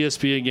 It's the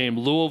ESPN game.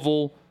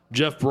 Louisville,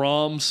 Jeff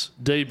Brom's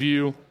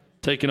debut,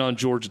 taking on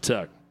Georgia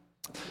Tech.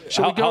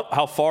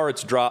 How far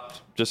it's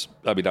dropped?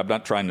 I'm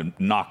not trying to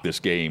knock this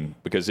game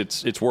because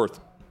it's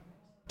worth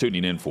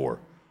tuning in for.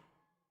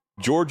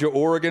 Georgia,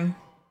 Oregon,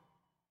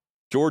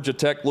 Georgia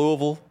Tech,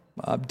 Louisville,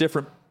 a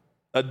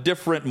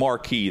different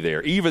marquee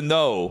there, even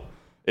though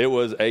it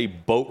was a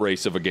boat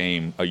race of a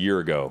game a year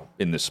ago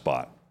in this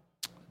spot.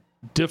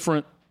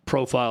 Different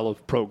profile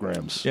of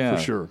programs, for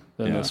sure,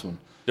 than this one.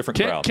 Different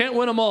crowd. Can't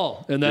win them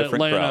all in that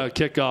Atlanta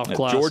kickoff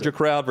classic. Georgia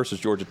crowd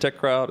versus Georgia Tech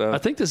crowd. I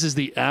think this is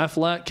the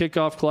Aflac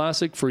kickoff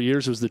classic. For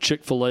years, it was the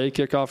Chick-fil-A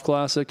kickoff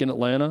classic in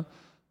Atlanta.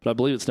 But I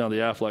believe it's now the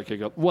Aflac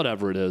kickoff.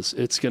 Whatever it is,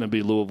 it's going to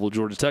be Louisville,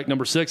 Georgia Tech.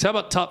 Number 6. How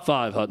about top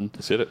 5, Hutton?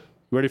 Let's hit it.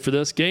 Ready for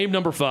this? Game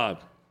number 5.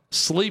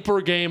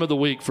 Sleeper game of the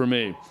week for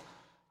me.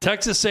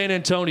 Texas San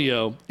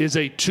Antonio is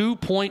a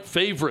 2-point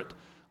favorite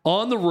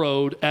on the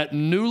road at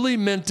newly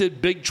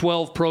minted Big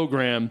 12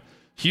 program,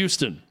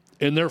 Houston,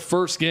 in their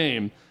first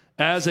game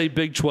as a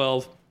Big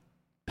 12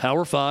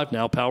 Power 5,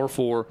 now Power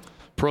 4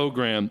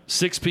 program,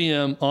 6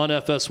 p.m. on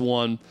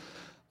FS1.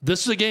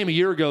 This is a game a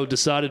year ago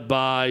decided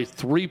by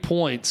 3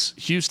 points.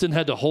 Houston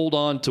had to hold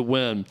on to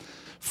win.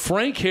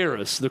 Frank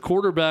Harris, the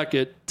quarterback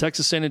at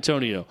Texas San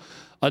Antonio,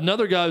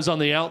 another guy who's on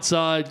the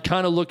outside,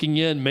 kind of looking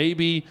in,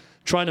 maybe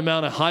trying to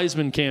mount a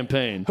Heisman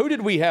campaign. Who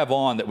did we have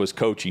on that was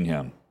coaching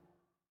him?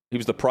 He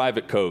was the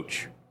private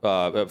coach,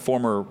 a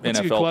former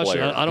NFL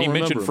player. He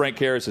mentioned Frank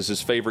Harris as his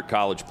favorite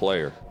college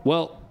player.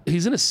 Well,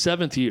 he's in his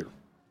 7th year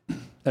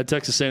at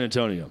Texas San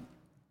Antonio.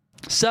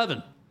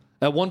 7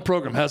 at one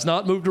program, has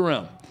not moved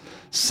around.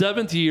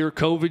 7th year,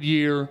 COVID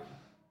year,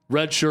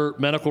 red shirt,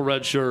 medical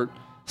red shirt.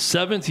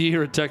 7th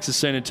year at Texas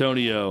San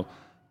Antonio.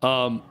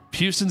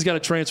 Houston's got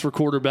a transfer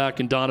quarterback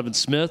in Donovan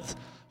Smith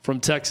from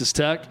Texas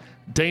Tech.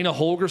 Dana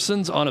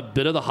Holgerson's on a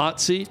bit of the hot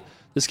seat.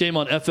 This game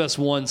on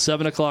FS1,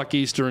 7 o'clock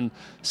Eastern,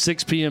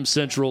 6 p.m.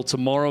 Central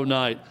tomorrow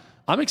night.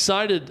 I'm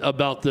excited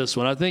about this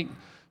one. I think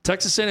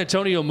Texas San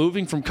Antonio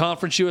moving from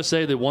Conference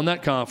USA, they won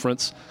that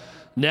conference.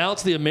 Now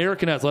it's the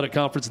American Athletic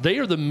Conference. They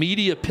are the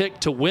media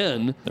pick to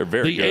win the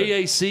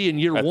AAC in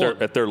year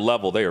one. At their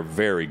level, they are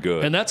very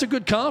good. And that's a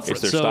good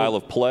conference. It's their style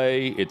of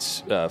play.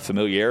 It's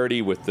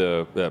familiarity with,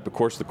 of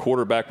course, the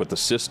quarterback, with the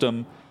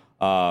system.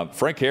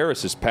 Frank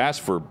Harris has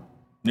passed for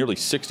nearly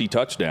 60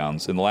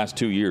 touchdowns in the last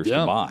 2 years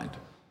combined.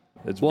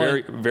 It's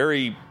very,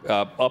 very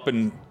up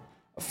and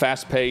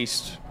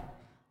fast-paced.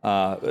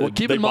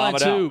 Keep in mind,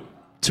 too,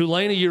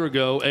 Tulane a year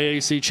ago,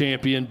 AAC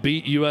champion,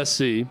 beat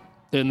USC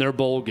in their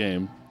bowl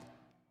game.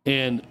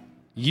 And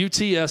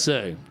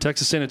UTSA,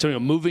 Texas San Antonio,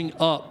 moving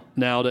up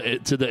now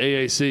to the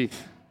AAC,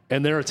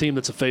 and they're a team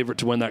that's a favorite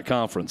to win that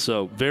conference.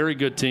 So very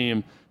good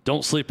team.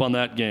 Don't sleep on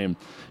that game.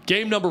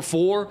 Game number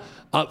 4,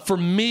 for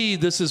me,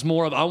 this is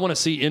more of I want to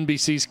see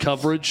NBC's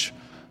coverage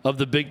of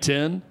the Big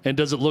Ten, and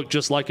does it look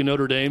just like a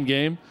Notre Dame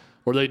game,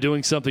 or are they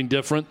doing something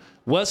different?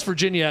 West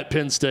Virginia at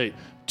Penn State.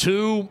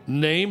 2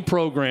 name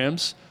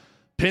programs.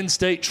 Penn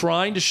State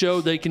trying to show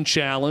they can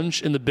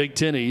challenge in the Big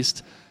Ten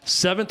East.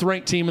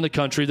 7th-ranked team in the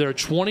country. They're a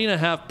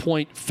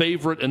 20.5-point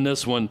favorite in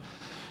this one.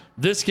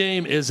 This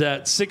game is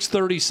at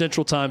 6:30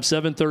 Central Time,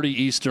 7:30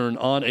 Eastern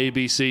on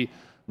ABC.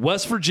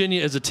 West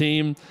Virginia is a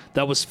team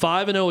that was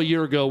 5-0 a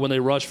year ago when they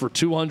rushed for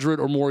 200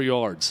 or more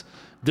yards.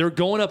 They're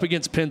going up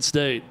against Penn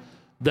State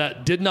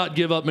that did not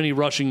give up many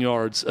rushing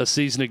yards a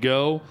season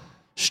ago.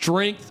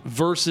 Strength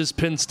versus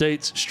Penn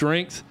State's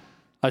strength.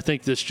 I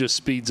think this just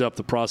speeds up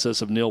the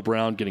process of Neil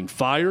Brown getting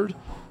fired.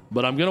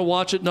 But I'm going to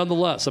watch it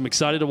nonetheless. I'm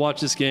excited to watch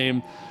this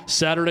game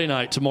Saturday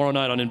night, tomorrow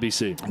night on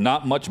NBC.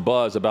 Not much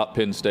buzz about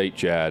Penn State,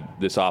 Chad,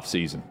 this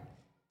offseason.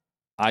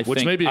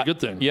 Which may be a good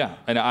thing. Yeah,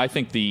 and I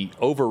think the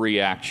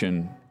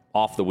overreaction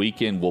off the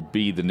weekend will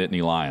be the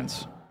Nittany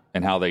Lions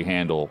and how they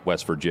handle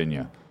West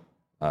Virginia.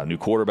 New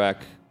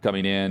quarterback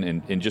coming in,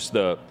 and just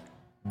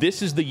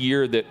this is the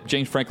year that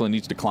James Franklin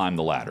needs to climb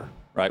the ladder,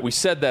 right? We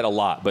said that a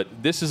lot,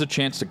 but this is a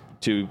chance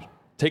to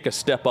take a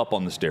step up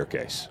on the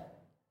staircase.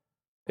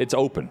 It's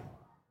open.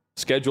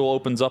 Schedule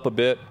opens up a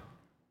bit.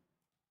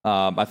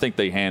 I think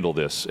they handle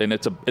this. And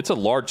it's a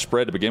large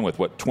spread to begin with.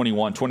 What, 20 and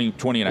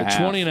a half?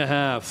 20 and a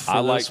half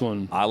for this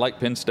one. I like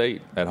Penn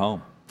State at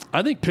home.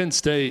 I think Penn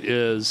State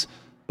is,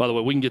 by the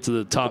way, we can get to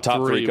the top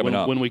three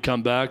when we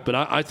come back. But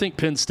I think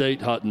Penn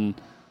State, Hutton,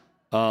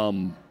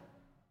 I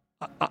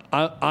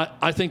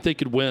think they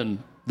could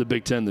win the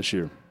Big Ten this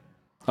year.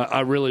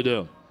 I really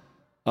do.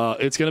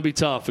 It's going to be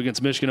tough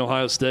against Michigan,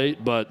 Ohio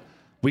State, but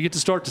we get to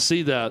start to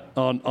see that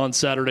on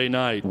Saturday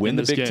night. Win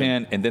the Big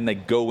Ten, and then they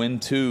go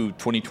into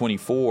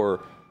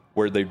 2024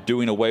 where they're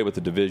doing away with the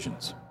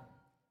divisions,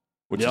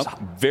 which is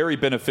very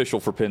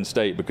beneficial for Penn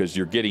State because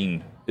you're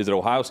getting, is it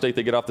Ohio State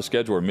they get off the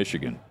schedule or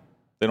Michigan?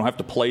 They don't have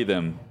to play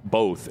them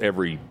both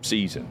every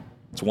season.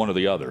 It's one or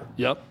the other.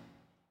 Yep.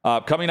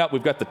 Coming up,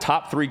 we've got the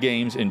top 3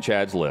 games in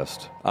Chad's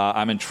list.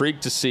 I'm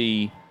intrigued to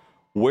see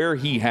where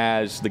he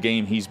has the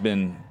game he's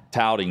been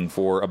touting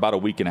for about a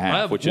week and a half. I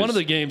have one of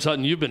the games,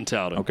 Hutton, you've been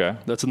touting. Okay.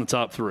 That's in the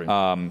top 3.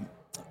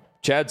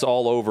 Chad's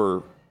all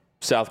over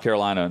South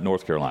Carolina,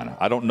 North Carolina.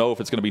 I don't know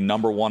if it's going to be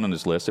number 1 on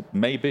his list. It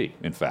may be,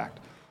 in fact,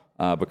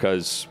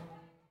 because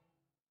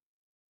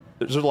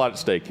there's a lot at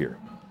stake here.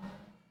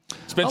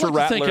 Spencer I like to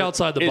Rattler, think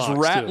outside the is box,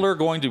 Rattler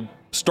going to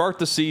start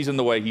the season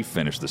the way he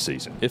finished the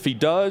season? If he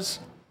does,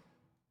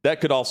 that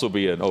could also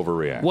be an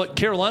overreaction. What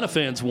Carolina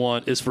fans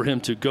want is for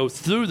him to go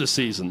through the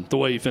season the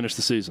way he finished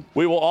the season.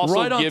 We will also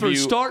right on give through, you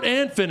start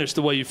and finish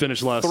the way you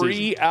finished last season.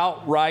 3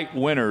 outright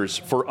winners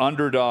for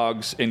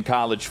underdogs in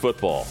college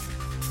football.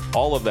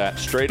 All of that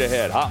straight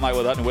ahead. Hot Mike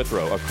with Hutton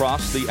Withrow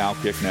across the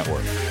Outkick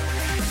Network.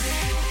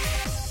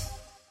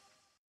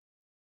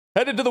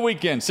 Headed to the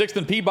weekend, 6th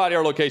and Peabody,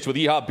 our location with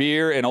Yeehaw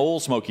Beer and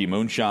Old Smoky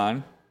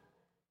Moonshine.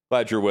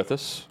 Glad you're with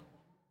us.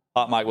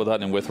 Hot Mike with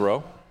Hutton and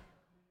Withrow.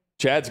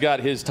 Chad's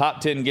got his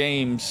top 10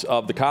 games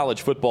of the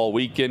college football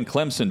weekend.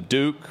 Clemson,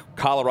 Duke,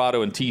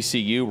 Colorado, and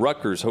TCU.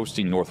 Rutgers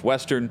hosting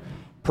Northwestern.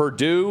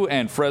 Purdue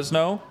and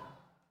Fresno.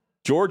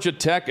 Georgia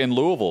Tech and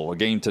Louisville, a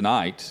game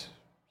tonight.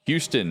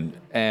 Houston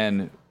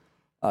and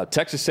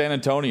Texas San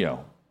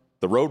Antonio,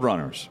 the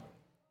Roadrunners.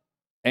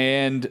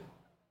 And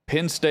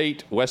Penn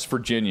State, West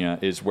Virginia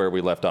is where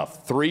we left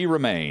off. 3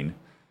 remain.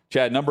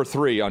 Chad, number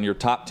 3 on your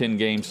top 10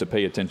 games to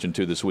pay attention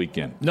to this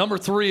weekend. Number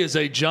 3 is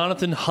a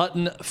Jonathan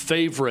Hutton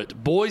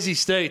favorite. Boise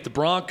State, the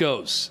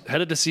Broncos,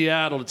 headed to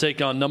Seattle to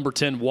take on number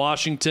 10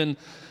 Washington.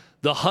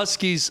 The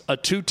Huskies, a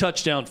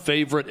 2-touchdown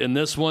favorite in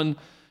this one.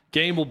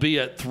 Game will be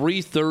at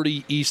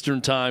 3:30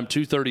 Eastern Time,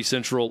 2:30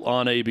 Central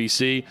on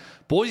ABC.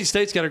 Boise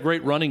State's got a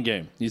great running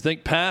game. You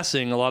think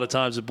passing a lot of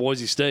times at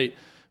Boise State.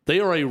 They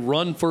are a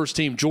run-first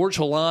team. George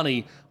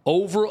Holani,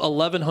 over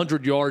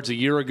 1,100 yards a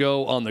year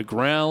ago on the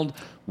ground.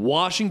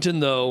 Washington,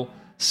 though,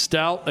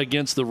 stout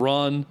against the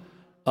run.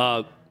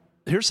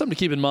 Here's something to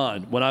keep in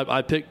mind. When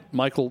I picked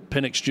Michael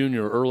Penix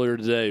Jr. earlier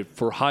today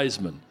for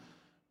Heisman,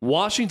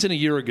 Washington a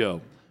year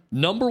ago,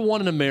 number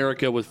 1 in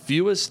America with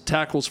fewest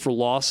tackles for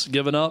loss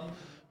given up,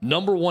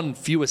 number 1 in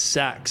fewest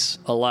sacks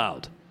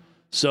allowed.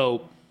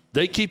 So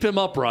they keep him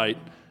upright,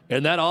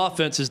 and that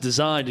offense is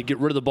designed to get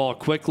rid of the ball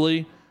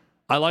quickly.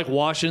 I like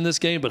Washington in this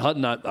game, but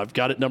Hutton, I've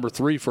got it number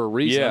 3 for a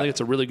reason. Yeah. I think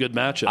it's a really good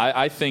matchup.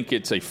 I think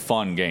it's a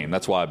fun game.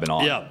 That's why I've been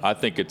on. Yeah. I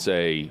think it's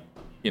a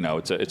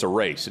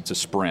race. It's a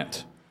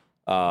sprint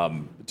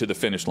to the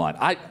finish line.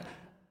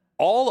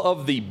 All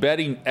of the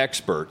betting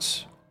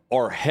experts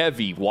are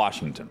heavy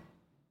Washington,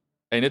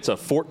 and it's a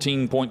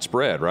 14-point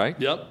spread, right?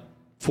 Yep,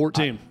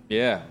 14.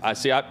 I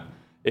see.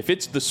 If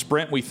it's the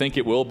sprint we think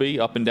it will be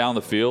up and down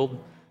the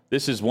field,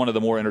 this is one of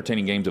the more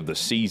entertaining games of the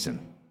season,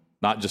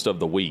 not just of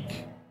the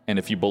week. And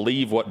if you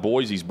believe what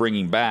Boise's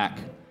bringing back,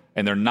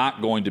 and they're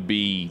not going to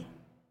be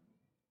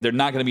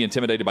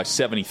intimidated by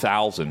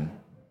 70,000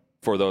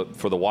 for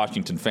the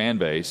Washington fan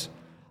base,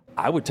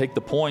 I would take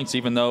the points.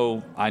 Even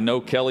though I know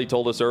Kelly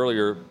told us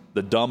earlier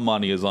the dumb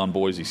money is on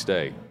Boise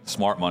State,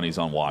 smart money is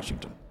on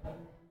Washington.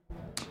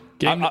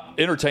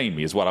 Entertain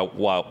me is what I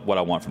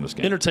want from this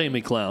game. Entertain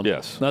me, clown.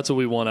 Yes, that's what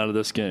we want out of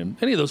this game.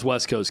 Any of those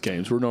West Coast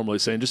games, we're normally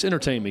saying just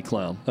entertain me,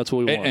 clown. That's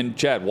what we want. And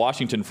Chad,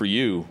 Washington for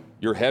you.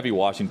 You're heavy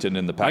Washington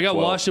in the Pac-12. I got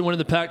Washington winning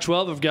the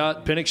Pac-12. I've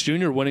got Penix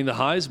Jr. winning the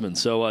Heisman,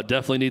 so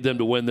definitely need them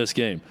to win this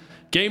game.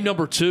 Game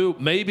number 2,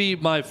 maybe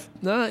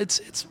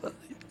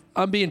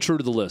I'm being true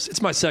to the list.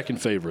 It's my second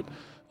favorite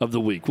of the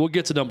week. We'll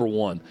get to number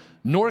 1.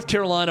 North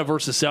Carolina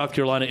versus South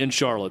Carolina in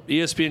Charlotte.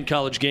 ESPN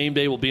College Game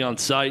Day will be on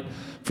site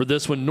for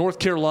this one. North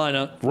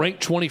Carolina,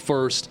 ranked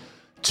 21st,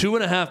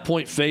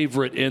 2.5-point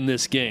favorite in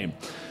this game.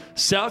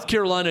 South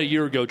Carolina a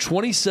year ago,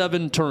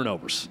 27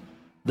 turnovers.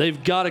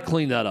 They've got to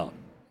clean that up.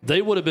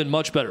 They would have been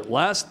much better.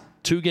 Last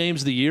 2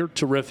 games of the year,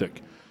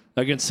 terrific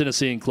against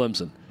Tennessee and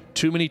Clemson.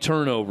 Too many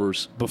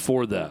turnovers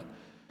before that.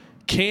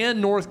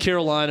 Can North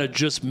Carolina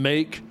just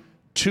make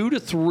 2 to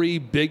 3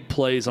 big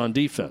plays on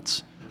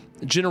defense?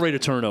 Generate a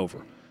turnover.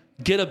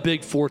 Get a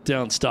big 4th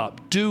down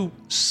stop. Do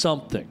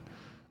something.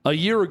 A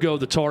year ago,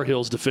 the Tar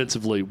Heels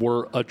defensively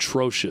were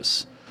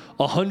atrocious.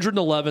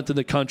 111th in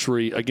the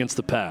country against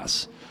the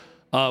pass.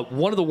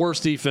 One of the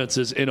worst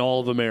defenses in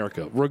all of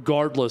America,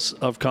 regardless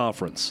of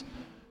conference.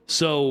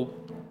 So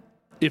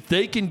if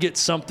they can get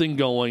something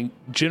going,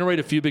 generate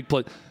a few big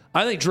plays,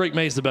 I think Drake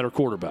May's the better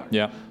quarterback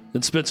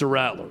than Spencer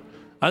Rattler.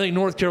 I think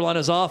North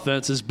Carolina's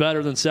offense is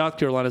better than South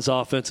Carolina's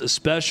offense,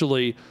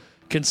 especially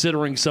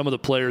considering some of the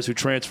players who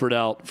transferred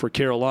out for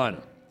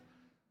Carolina.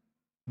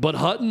 But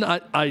Hutton,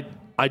 I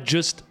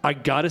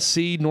got to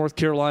see North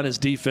Carolina's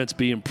defense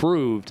be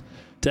improved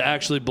to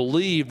actually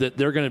believe that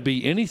they're going to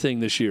be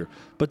anything this year.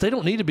 But they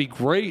don't need to be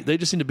great. They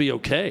just need to be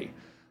okay.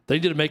 They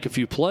need to make a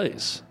few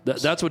plays.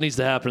 That's what needs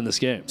to happen in this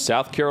game.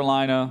 South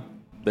Carolina,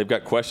 they've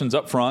got questions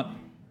up front,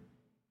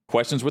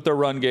 questions with their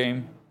run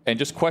game, and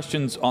just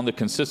questions on the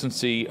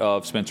consistency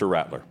of Spencer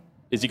Rattler.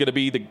 Is he going to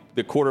be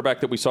the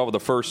quarterback that we saw with the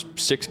first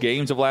 6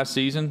 games of last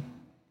season,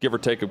 give or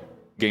take a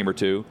game or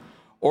 2,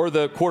 or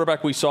the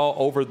quarterback we saw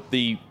over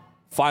the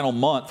final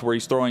month where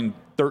he's throwing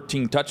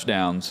 13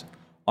 touchdowns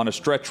on a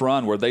stretch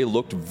run where they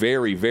looked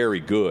very,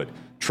 very good?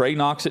 Trey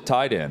Knox at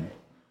tight end,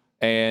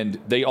 and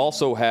they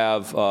also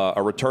have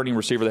a returning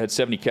receiver that had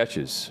 70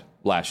 catches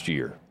last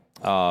year.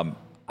 I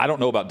don't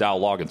know about Dow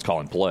Loggins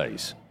calling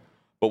plays,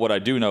 but what I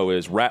do know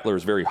is Rattler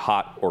is very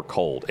hot or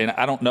cold, and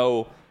I don't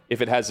know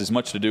if it has as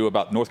much to do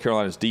about North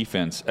Carolina's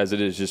defense as it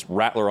is just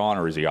Rattler on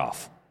or is he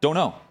off. Don't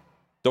know.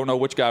 Don't know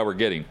which guy we're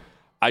getting.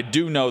 I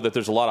do know that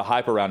there's a lot of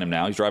hype around him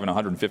now. He's driving a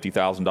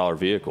 $150,000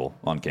 vehicle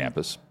on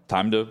campus.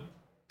 Time to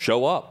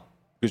show up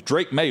because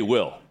Drake May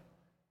will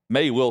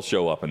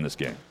show up in this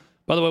game.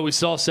 By the way, we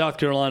saw South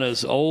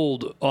Carolina's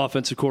old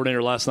offensive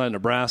coordinator last night in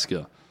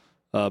Nebraska,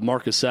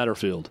 Marcus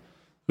Satterfield,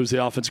 who's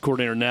the offensive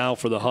coordinator now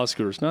for the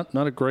Huskers. Not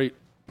a great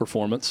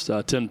performance,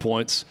 10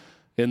 points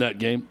in that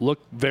game.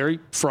 Looked very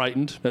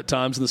frightened at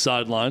times in the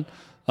sideline.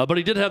 But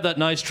he did have that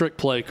nice trick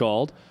play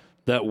called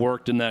that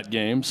worked in that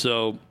game.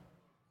 So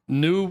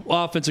new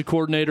offensive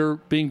coordinator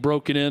being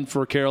broken in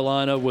for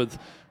Carolina with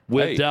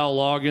Dow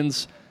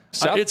Loggins.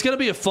 It's going to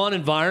be a fun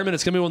environment.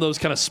 It's going to be one of those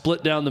kind of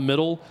split down the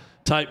middle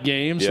type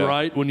games,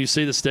 right, when you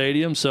see the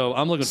stadium. So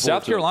I'm looking forward to it.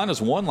 South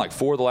Carolina's won like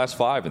 4 of the last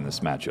 5 in this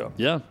matchup.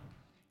 Yeah.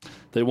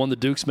 They won the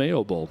Duke's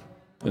Mayo Bowl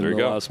in the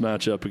last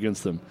matchup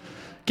against them.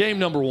 Game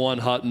number 1,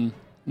 Hutton.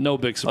 No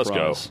big surprise.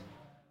 Let's go.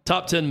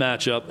 Top 10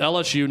 matchup.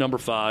 LSU number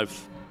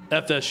 5,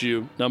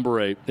 FSU number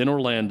 8 in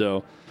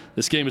Orlando.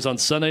 This game is on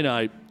Sunday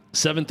night,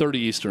 7:30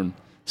 Eastern,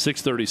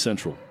 6:30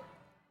 Central.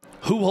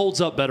 Who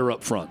holds up better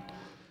up front?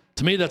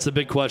 To me, that's the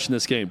big question in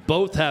this game.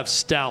 Both have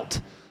stout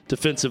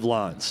defensive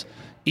lines.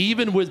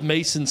 Even with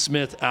Mason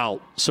Smith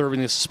out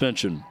serving the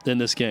suspension in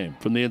this game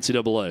from the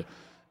NCAA,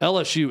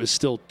 LSU is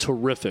still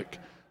terrific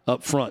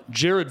up front.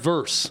 Jared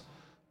Verse,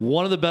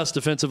 one of the best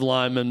defensive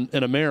linemen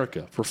in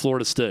America for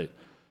Florida State.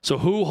 So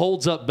who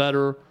holds up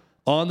better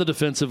on the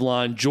defensive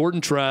line?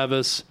 Jordan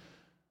Travis,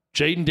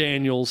 Jaden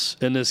Daniels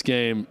in this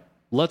game.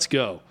 Let's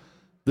go.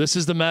 This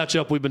is the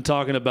matchup we've been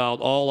talking about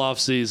all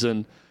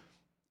offseason.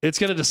 It's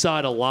going to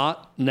decide a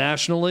lot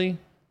nationally.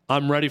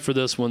 I'm ready for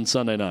this one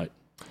Sunday night.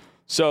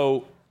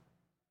 So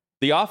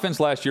the offense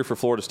last year for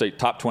Florida State,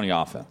 top 20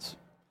 offense.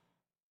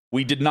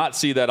 We did not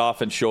see that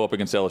offense show up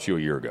against LSU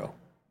a year ago.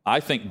 I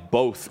think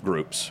both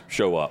groups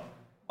show up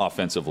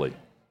offensively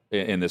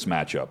in this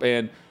matchup.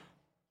 And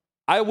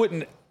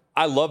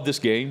I love this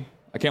game.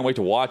 I can't wait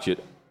to watch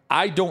it.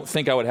 I don't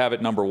think I would have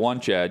it number 1,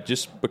 Chad,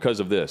 just because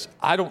of this.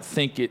 I don't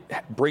think it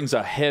brings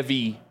a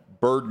heavy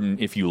burden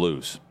if you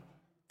lose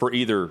for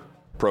either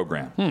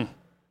program.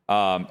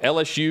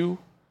 LSU,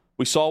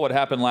 we saw what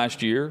happened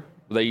last year.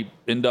 They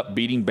end up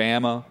beating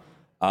Bama.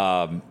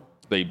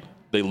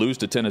 They lose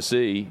to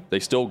Tennessee. They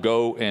still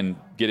go and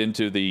get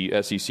into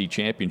the SEC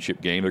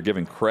championship game. They're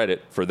given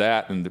credit for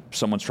that, and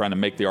someone's trying to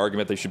make the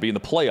argument they should be in the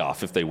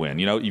playoff if they win.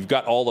 You know, you've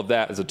got all of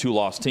that as a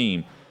 2-loss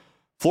team.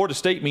 Florida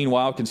State,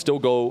 meanwhile, can still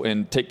go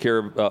and take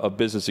care of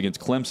business against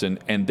Clemson,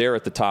 and they're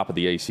at the top of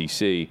the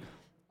ACC.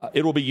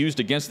 It will be used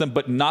against them,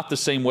 but not the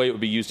same way it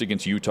would be used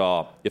against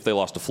Utah if they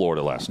lost to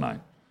Florida last night.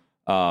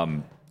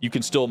 You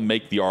can still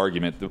make the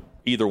argument that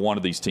either one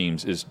of these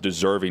teams is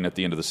deserving at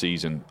the end of the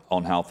season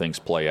on how things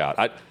play out.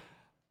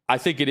 I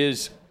think it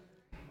is.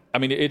 I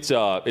mean, it's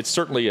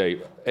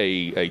certainly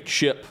a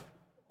chip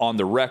on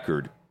the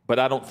record, but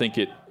I don't think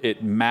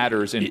it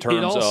matters in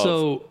terms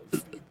of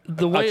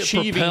the way it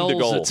achieving propels the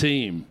goal. a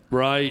team,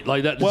 right?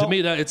 Like that to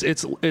me, that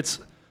it's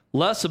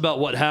less about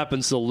what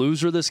happens to the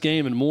loser of this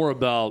game and more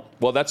about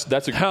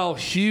how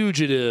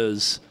huge it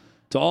is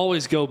to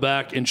always go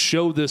back and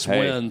show this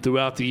win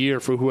throughout the year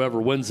for whoever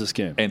wins this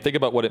game. And think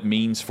about what it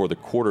means for the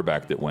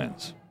quarterback that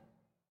wins,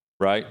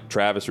 right?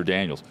 Travis or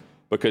Daniels,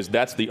 because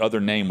that's the other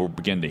name we'll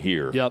begin to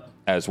hear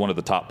as one of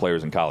the top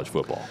players in college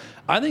football.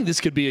 I think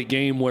this could be a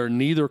game where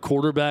neither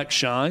quarterback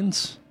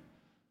shines,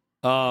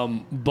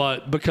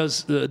 but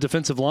because the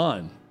defensive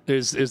line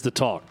is the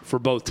talk for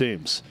both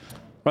teams.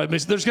 Right? I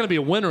mean, there's going to be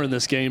a winner in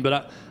this game,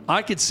 but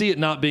I could see it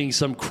not being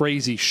some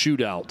crazy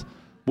shootout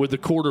with the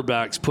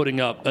quarterbacks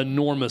putting up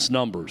enormous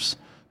numbers,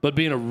 but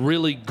being a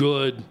really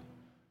good,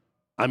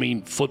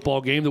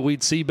 football game that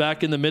we'd see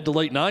back in the mid to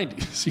late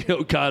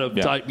 90s,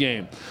 type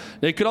game.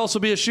 It could also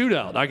be a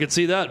shootout. I could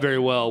see that very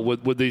well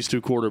with these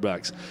two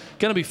quarterbacks.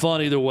 Going to be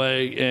fun either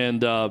way,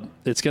 and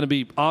it's going to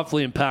be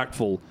awfully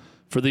impactful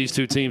for these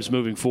two teams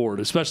moving forward,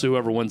 especially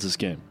whoever wins this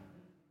game.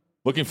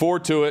 Looking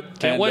forward to it.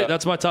 Can't wait.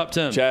 That's my top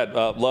 10. Chad,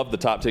 love the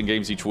top 10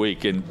 games each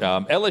week. And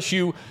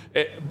LSU,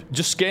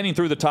 just scanning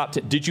through the top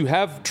 10, did you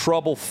have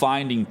trouble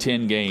finding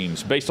 10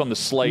 games based on the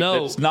slate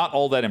that's not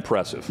all that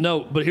impressive? No,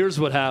 but here's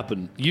what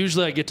happened.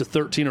 Usually I get to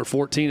 13 or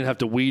 14 and have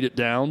to weed it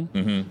down.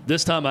 Mm-hmm.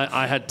 This time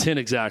I had 10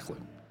 exactly.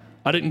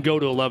 I didn't go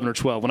to 11 or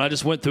 12. When I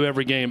just went through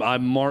every game, I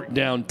marked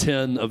down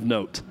 10 of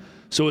note.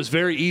 So it was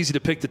very easy to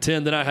pick the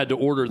 10. Then I had to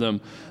order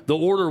them. The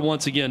order,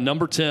 once again,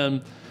 number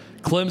 10,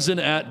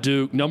 Clemson at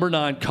Duke. Number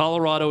 9,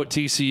 Colorado at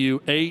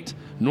TCU. 8,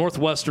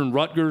 Northwestern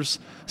Rutgers.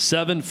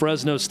 7,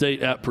 Fresno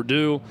State at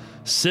Purdue.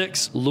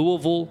 6,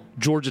 Louisville,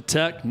 Georgia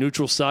Tech,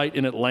 neutral site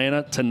in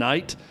Atlanta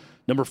tonight.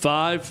 Number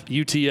 5,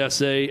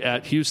 UTSA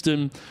at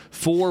Houston.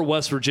 4,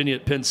 West Virginia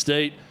at Penn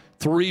State.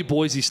 3,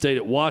 Boise State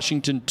at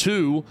Washington.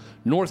 2,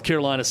 North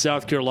Carolina,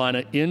 South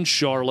Carolina in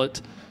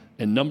Charlotte.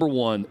 And number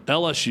 1,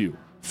 LSU,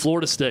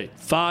 Florida State.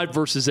 5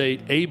 versus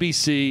 8,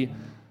 ABC,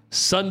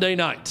 Sunday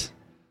night.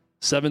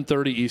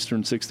 7:30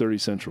 Eastern, 6:30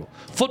 Central.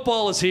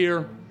 Football is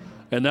here,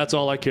 and that's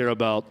all I care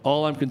about,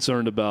 all I'm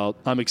concerned about.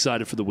 I'm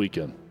excited for the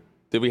weekend.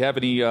 Did we have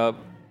any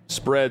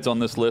spreads on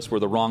this list where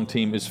the wrong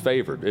team is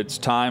favored? It's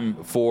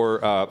time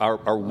for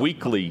our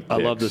weekly picks. I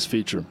love this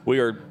feature. We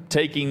are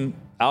taking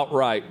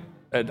outright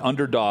an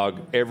underdog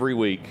every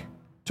week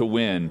to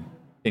win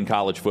in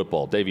college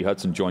football. Davey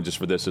Hudson joins us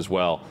for this as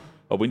well.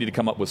 We need to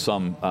come up with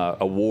some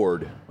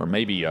award or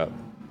maybe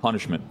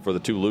punishment for the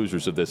two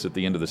losers of this at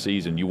the end of the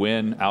season. You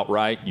win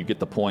outright, you get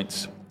the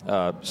points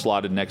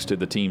slotted next to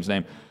the team's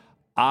name.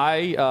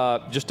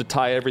 Just to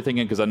tie everything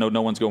in, because I know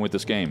no one's going with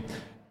this game,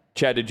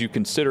 Chad, did you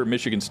consider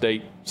Michigan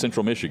State,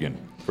 Central Michigan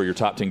for your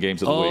top 10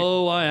 games of the week?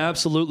 Oh, I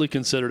absolutely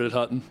considered it,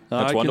 Hutton.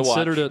 That's one to watch.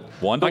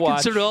 I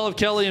considered all of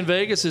Kelly and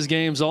Vegas's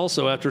games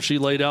also after she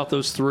laid out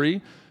those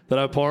 3 that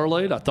I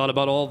parlayed. I thought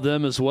about all of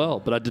them as well,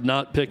 but I did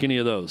not pick any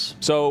of those.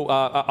 So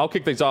I'll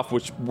kick things off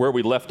where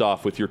we left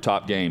off with your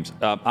top games.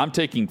 I'm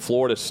taking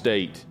Florida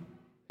State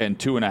and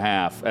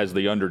 2.5 as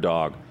the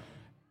underdog.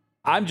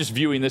 I'm just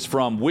viewing this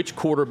from which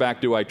quarterback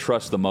do I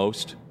trust the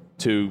most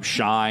to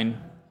shine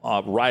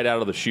right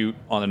out of the chute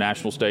on the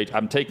national stage.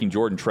 I'm taking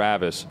Jordan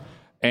Travis,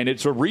 and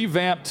it's a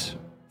revamped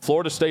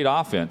Florida State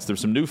offense.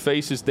 There's some new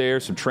faces there,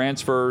 some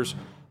transfers,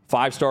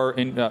 5-star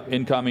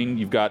incoming.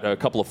 You've got a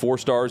couple of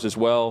 4-stars as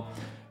well.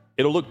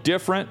 It'll look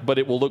different, but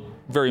it will look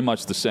very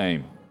much the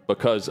same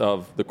because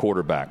of the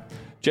quarterback.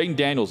 Jaden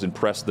Daniels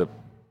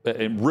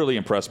really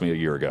impressed me a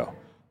year ago.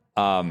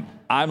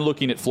 I'm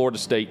looking at Florida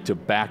State to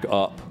back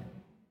up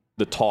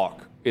the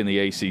talk in the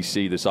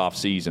ACC this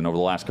offseason over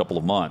the last couple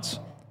of months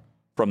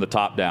from the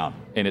top down,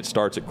 and it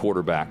starts at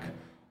quarterback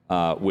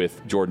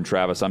with Jordan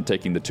Travis. I'm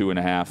taking the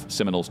 2.5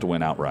 Seminoles to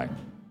win outright.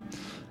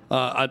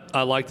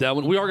 I like that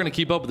one. We are going to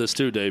keep up with this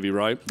too, Davey,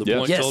 right? The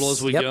point total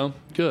as we go?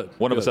 Good.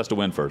 One of us has to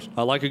win first.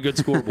 I like a good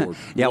scoreboard.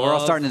 We're all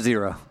starting at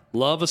 0.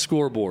 Love a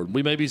scoreboard.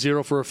 We may be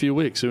 0 for a few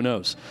weeks. Who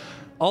knows?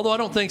 Although I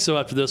don't think so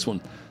after this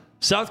one.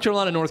 South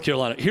Carolina, North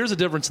Carolina. Here's the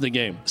difference in the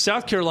game.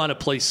 South Carolina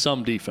plays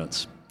some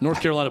defense.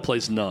 North Carolina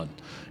plays none.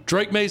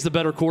 Drake May's the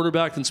better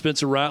quarterback than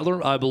Spencer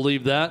Rattler. I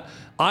believe that.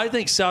 I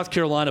think South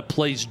Carolina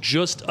plays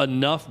just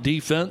enough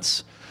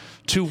defense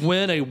to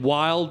win a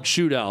wild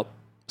shootout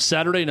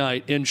Saturday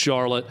night in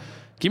Charlotte.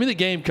 Give me the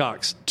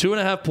Gamecocks.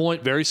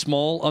 2.5-point, very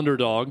small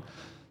underdog.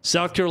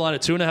 South Carolina,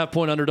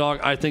 2.5-point underdog.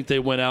 I think they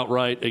win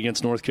outright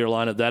against North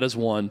Carolina. That is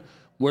one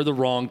where the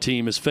wrong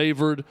team is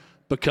favored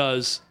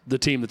because the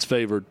team that's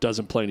favored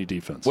doesn't play any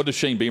defense. What does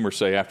Shane Beamer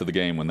say after the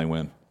game when they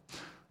win?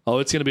 Oh,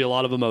 it's going to be a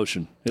lot of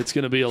emotion. It's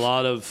going to be a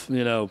lot of,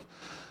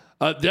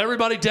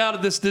 everybody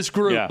doubted this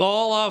group. Yeah.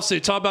 All obviously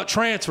talk about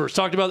transfers.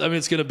 Talked about.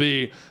 It's going to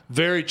be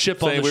very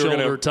chip on the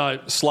shoulder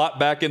type. Slot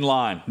back in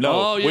line.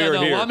 No, here.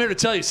 Well, I'm here to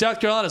tell you, South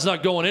Carolina's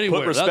not going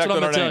anywhere. That's what I'm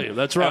going to tell you.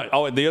 That's right.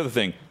 And the other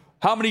thing,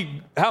 how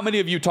many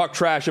of you talk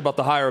trash about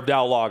the hire of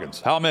Dow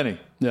Loggins? How many?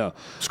 Yeah.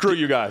 Screw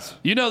you guys.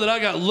 You know that I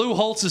got Lou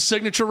Holtz's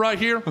signature right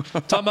here.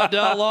 Talking about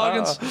Dow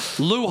Loggins.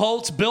 Lou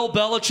Holtz, Bill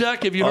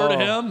Belichick. Have you heard of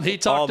him? He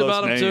talked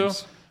about him too.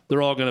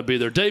 they're all going to be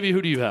there. Davey,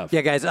 who do you have?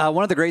 Yeah, guys,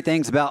 one of the great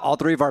things about all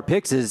three of our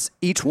picks is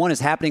each one is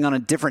happening on a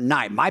different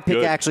night. My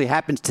pick actually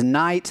happens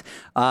tonight.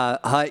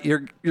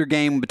 Your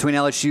game between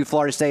LSU,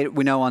 Florida State,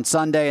 we know on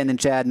Sunday, and then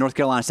Chad, North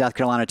Carolina, South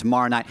Carolina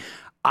tomorrow night.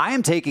 I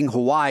am taking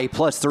Hawaii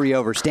 +3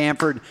 over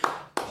Stanford.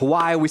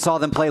 Hawaii, we saw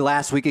them play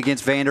last week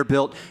against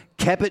Vanderbilt.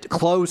 Kept it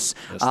close.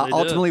 Yes,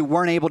 ultimately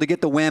weren't able to get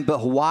the win, but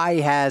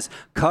Hawaii has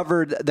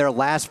covered their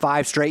last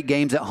 5 straight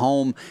games at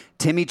home.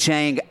 Timmy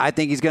Chang, I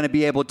think he's going to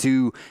be able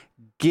to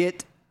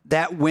get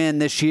that win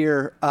this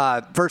year,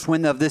 first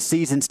win of this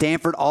season.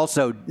 Stanford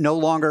also no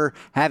longer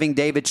having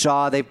David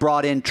Shaw. They've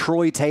brought in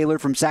Troy Taylor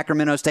from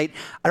Sacramento State.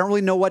 I don't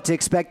really know what to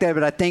expect there,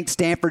 but I think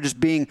Stanford just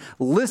being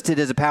listed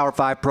as a Power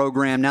 5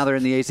 program, now they're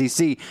in the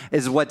ACC,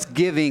 is what's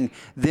giving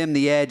them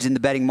the edge in the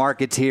betting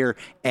markets here.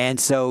 And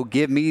so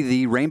give me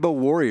the Rainbow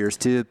Warriors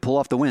to pull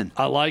off the win.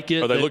 I like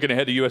it. Are they looking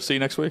ahead to USC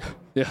next week?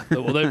 Yeah.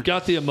 Well, they've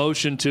got the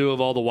emotion, too,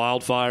 of all the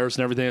wildfires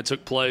and everything that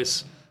took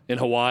place in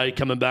Hawaii,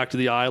 coming back to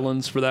the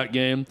islands for that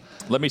game.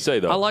 Let me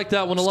say, though, I like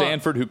that one a lot.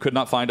 Stanford, who could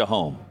not find a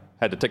home,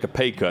 had to take a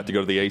pay cut to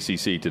go to the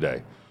ACC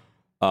today.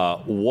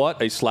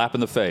 What a slap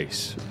in the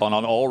face on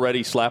an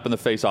already slap in the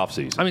face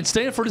offseason. I mean,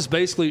 Stanford is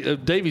basically,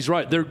 Davey's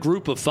right, they're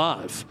group of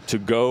 5. To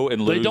go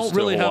and lose They don't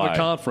really to Hawaii. have a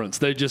conference.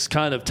 They just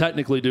kind of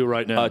technically do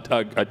right now.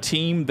 A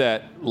team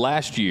that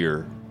last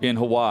year in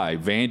Hawaii,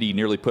 Vandy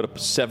nearly put up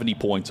 70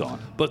 points on.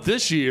 But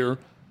this year,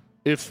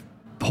 if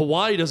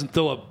Hawaii doesn't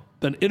throw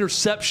an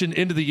interception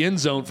into the end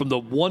zone from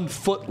the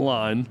 1-foot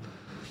line,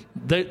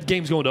 that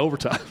game's going to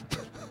overtime.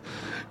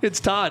 It's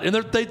tied. And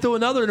they threw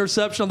another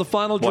interception on the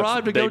final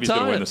drive to Davy's go tie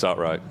going to it. win this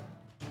outright.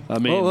 I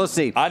mean, Well, we'll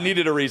see. I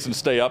needed a reason to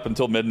stay up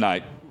until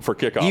midnight for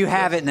kickoff. You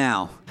have it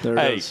now. there it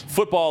Hey, is.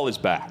 football is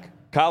back.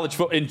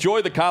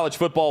 Enjoy the college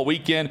football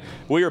weekend.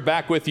 We are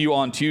back with you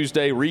on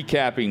Tuesday,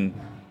 recapping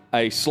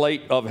a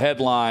slate of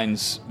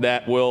headlines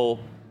that will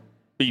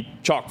be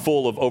chock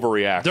full of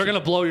overreaction. They're going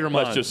to blow your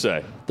mind. Let's just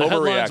say. The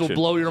headlines Overreaction. will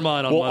blow your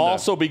mind on We'll Monday.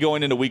 also be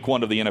going into week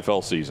 1 of the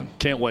NFL season.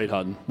 Can't wait,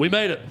 Hutton. We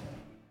made it.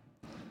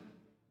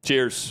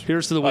 Cheers.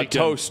 Here's to the weekend. A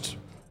toast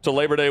to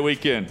Labor Day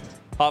weekend.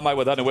 Hot Mic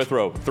with Hutton and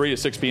Withrow, 3 to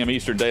 6 p.m.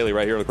 Eastern daily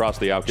right here across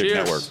the Outkick Cheers.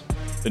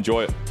 Network.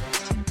 Enjoy it.